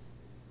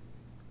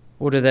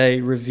 Or do they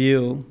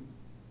reveal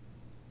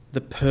the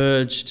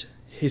purged,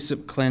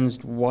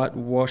 hyssop-cleansed,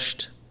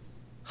 whitewashed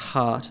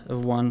heart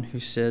of one who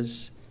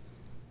says,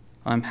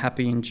 I'm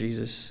happy in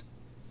Jesus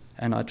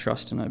and I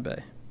trust and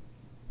obey?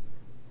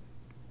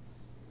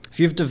 If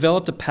you've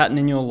developed a pattern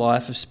in your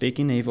life of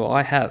speaking evil,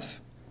 I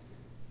have,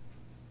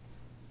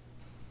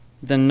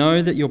 then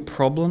know that your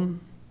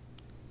problem,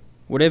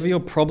 whatever your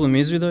problem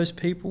is with those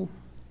people,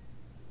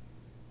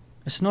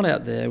 it's not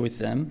out there with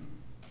them.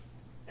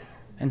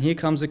 And here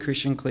comes the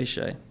Christian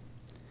cliche.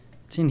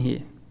 It's in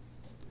here.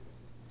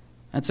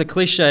 It's a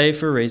cliche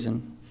for a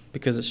reason,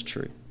 because it's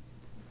true.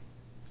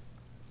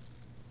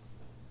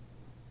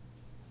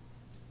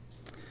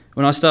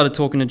 When I started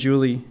talking to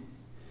Julie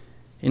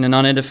in an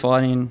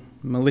unedifying,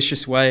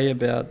 malicious way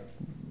about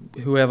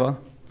whoever,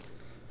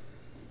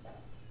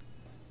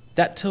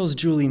 that tells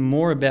Julie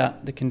more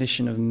about the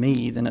condition of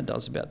me than it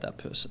does about that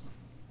person.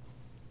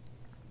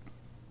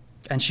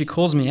 And she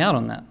calls me out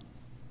on that.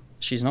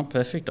 She's not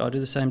perfect. I do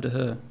the same to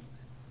her,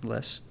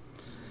 less.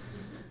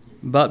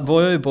 But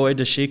boy, oh boy,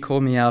 does she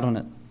call me out on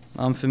it.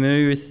 I'm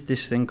familiar with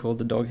this thing called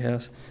the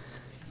doghouse.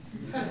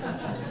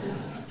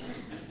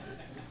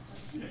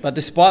 But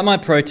despite my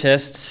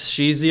protests,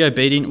 she's the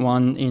obedient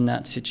one in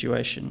that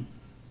situation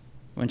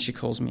when she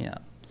calls me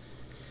out.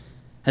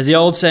 As the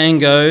old saying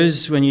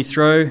goes, when you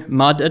throw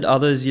mud at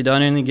others, you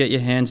don't only get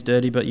your hands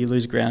dirty, but you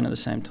lose ground at the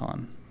same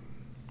time.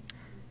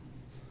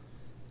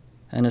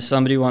 And as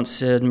somebody once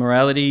said,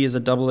 morality is a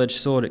double-edged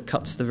sword. It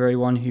cuts the very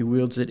one who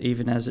wields it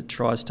even as it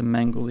tries to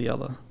mangle the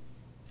other.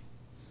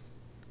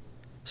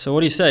 So what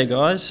do you say,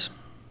 guys?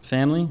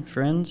 Family,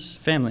 friends,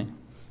 family,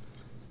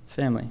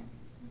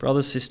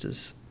 brothers,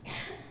 sisters.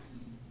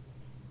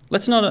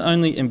 Let's not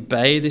only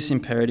obey this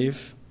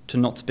imperative to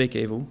not speak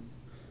evil,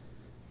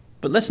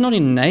 but let's not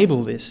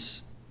enable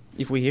this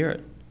if we hear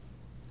it.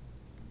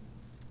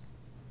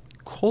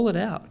 Call it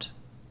out.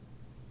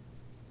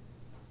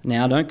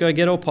 Now, don't go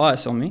get all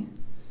pious on me,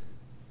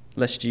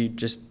 lest you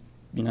just,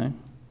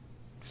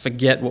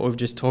 forget what we've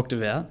just talked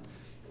about.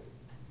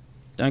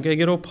 Don't go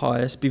get all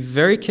pious. Be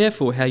very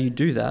careful how you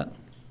do that,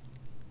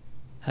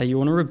 how you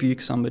want to rebuke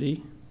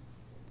somebody.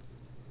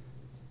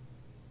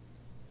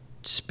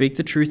 Speak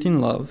the truth in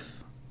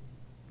love,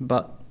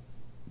 but,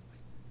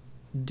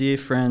 dear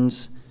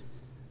friends,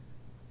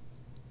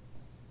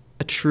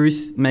 a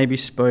truth may be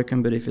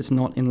spoken, but if it's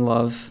not in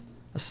love,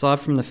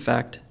 aside from the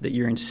fact that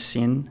you're in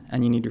sin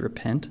and you need to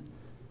repent,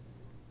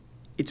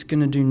 it's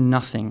going to do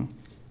nothing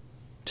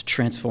to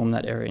transform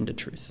that error into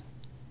truth.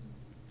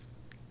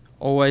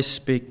 Always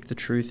speak the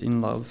truth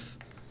in love.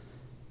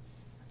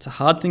 It's a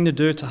hard thing to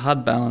do, it's a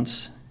hard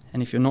balance,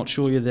 and if you're not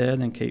sure you're there,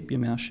 then keep your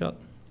mouth shut.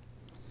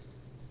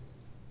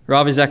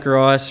 Ravi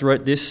Zacharias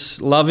wrote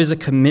this: love is a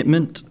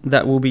commitment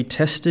that will be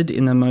tested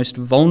in the most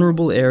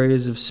vulnerable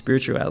areas of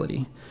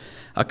spirituality.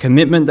 A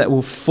commitment that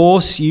will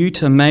force you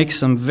to make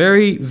some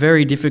very,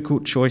 very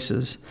difficult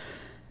choices.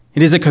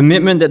 It is a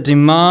commitment that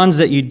demands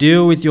that you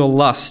deal with your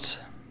lust,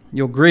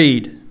 your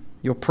greed,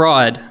 your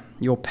pride,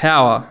 your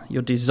power,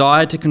 your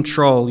desire to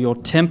control, your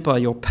temper,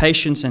 your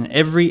patience, and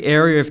every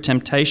area of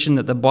temptation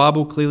that the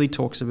Bible clearly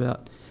talks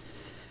about.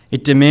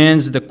 It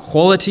demands the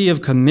quality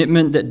of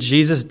commitment that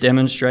Jesus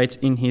demonstrates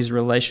in his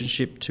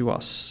relationship to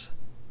us.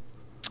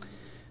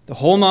 The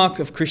hallmark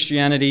of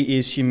Christianity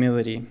is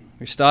humility.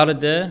 We started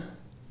there.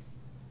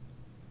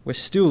 We're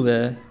still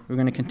there. We're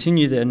going to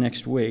continue there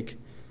next week.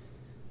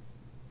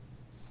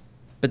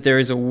 But there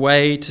is a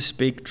way to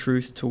speak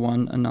truth to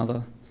one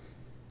another,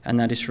 and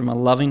that is from a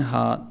loving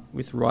heart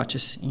with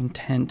righteous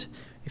intent.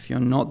 If you're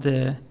not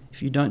there,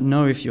 if you don't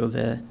know if you're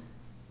there,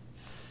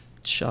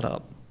 shut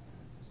up.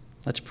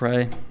 Let's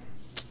pray.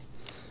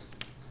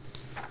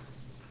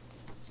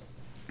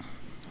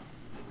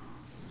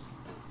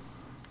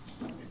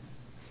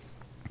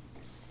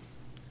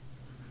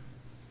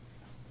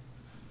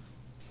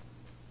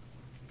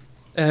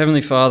 Our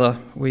Heavenly Father,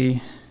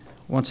 we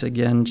once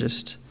again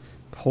just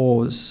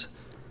pause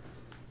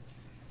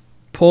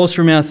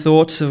from our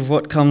thoughts of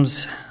what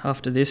comes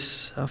after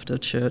this, after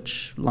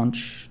church,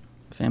 lunch,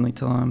 family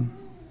time,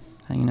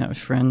 hanging out with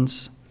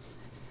friends.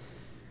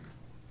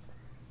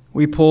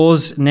 We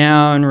pause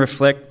now and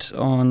reflect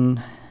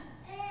on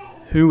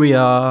who we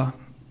are,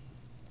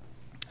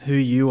 who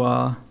you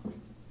are,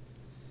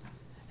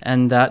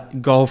 and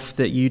that gulf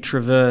that you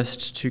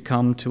traversed to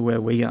come to where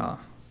we are.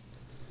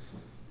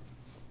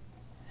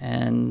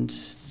 And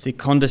the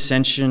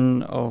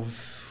condescension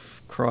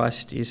of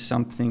Christ is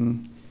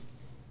something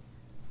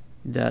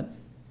that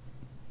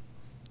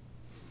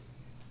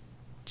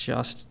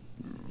just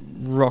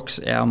rocks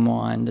our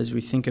mind as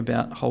we think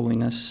about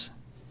holiness,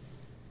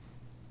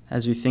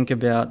 as we think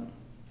about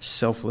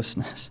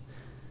selflessness,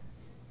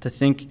 to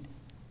think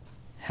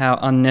how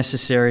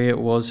unnecessary it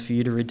was for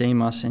you to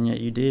redeem us, and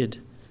yet you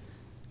did.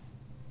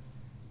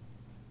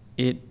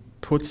 It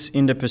puts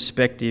into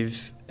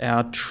perspective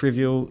our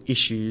trivial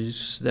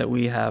issues that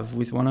we have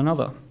with one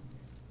another.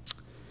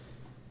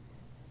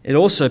 It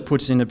also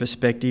puts into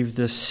perspective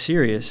the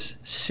serious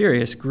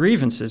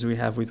grievances we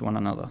have with one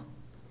another.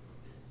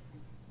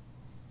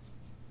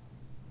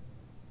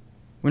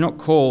 We're not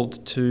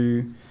called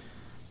to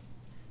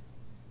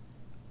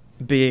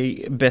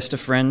be best of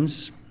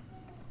friends.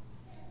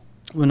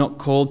 We're not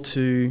called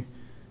to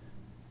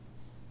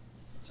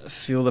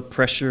feel the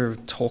pressure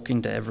of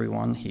talking to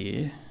everyone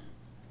here.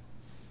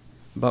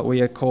 But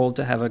we are called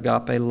to have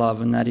agape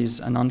love, and that is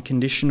an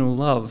unconditional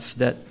love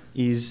that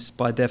is,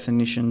 by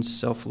definition,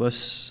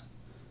 selfless.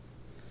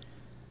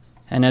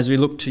 And as we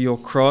look to your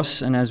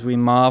cross and as we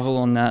marvel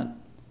on that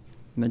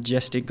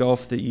majestic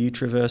gulf that you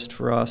traversed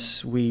for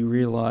us, we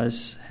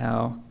realize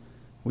how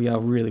we are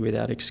really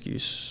without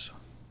excuse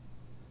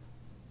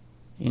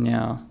in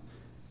our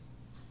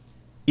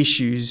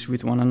issues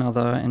with one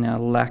another and our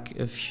lack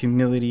of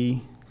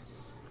humility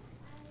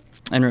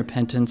and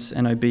repentance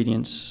and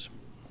obedience.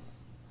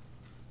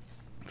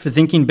 For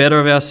thinking better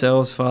of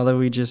ourselves, Father,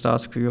 we just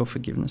ask for your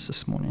forgiveness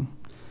this morning.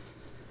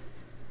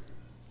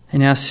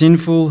 In our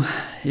sinful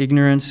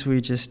ignorance, we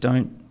just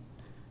don't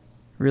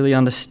really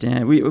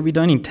understand. We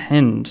don't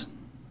intend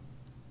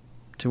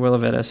to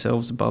elevate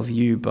ourselves above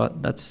you,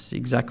 but that's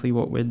exactly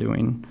what we're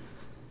doing.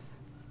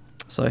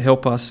 So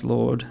help us,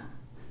 Lord,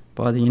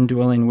 by the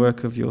indwelling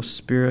work of your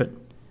Spirit.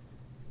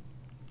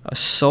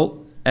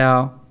 Assault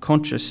our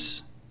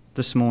conscience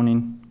this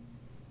morning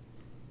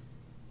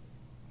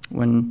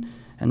when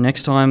And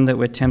next time that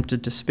we're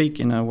tempted to speak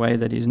in a way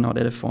that is not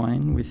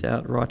edifying,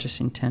 without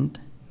righteous intent,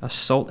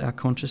 assault our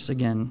conscience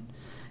again.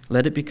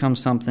 Let it become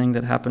something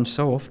that happens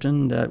so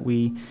often that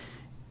we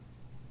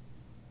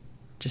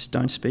just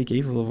don't speak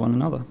evil of one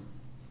another.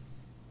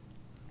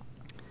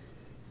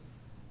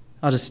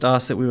 I just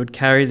ask that we would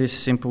carry this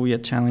simple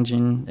yet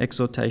challenging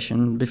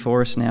exhortation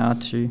before us now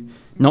to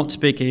not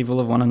speak evil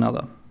of one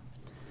another.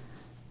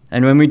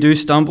 And when we do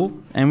stumble,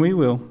 and we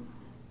will,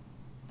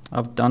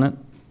 I've done it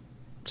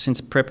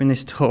since prepping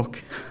this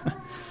talk,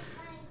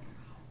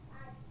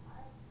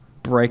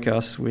 break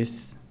us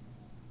with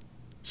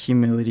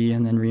humility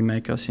and then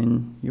remake us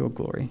in your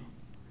glory.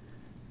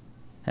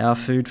 Our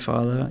food,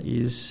 Father,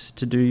 is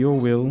to do your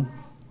will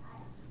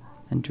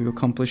and to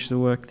accomplish the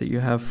work that you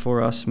have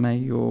for us. May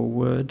your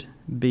word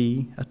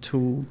be a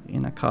tool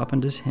in a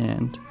carpenter's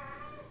hand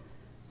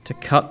to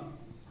cut,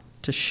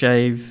 to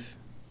shave,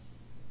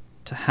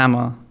 to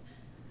hammer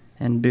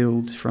and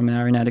build from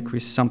our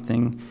inadequacies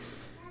something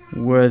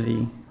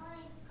worthy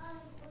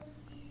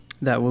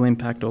that will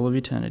impact all of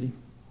eternity.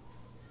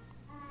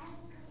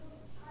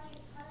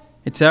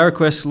 It's our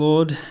request,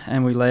 Lord,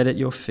 and we lay it at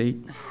your feet,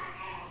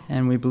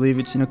 and we believe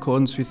it's in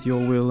accordance with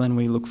your will, and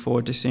we look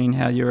forward to seeing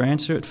how you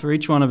answer it for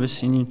each one of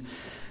us in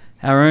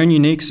our own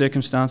unique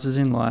circumstances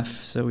in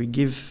life. So we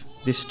give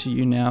this to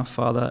you now,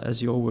 Father,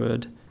 as your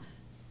word,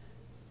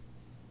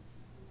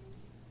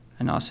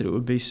 and ask that it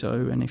would be so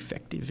and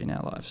effective in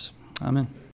our lives. Amen.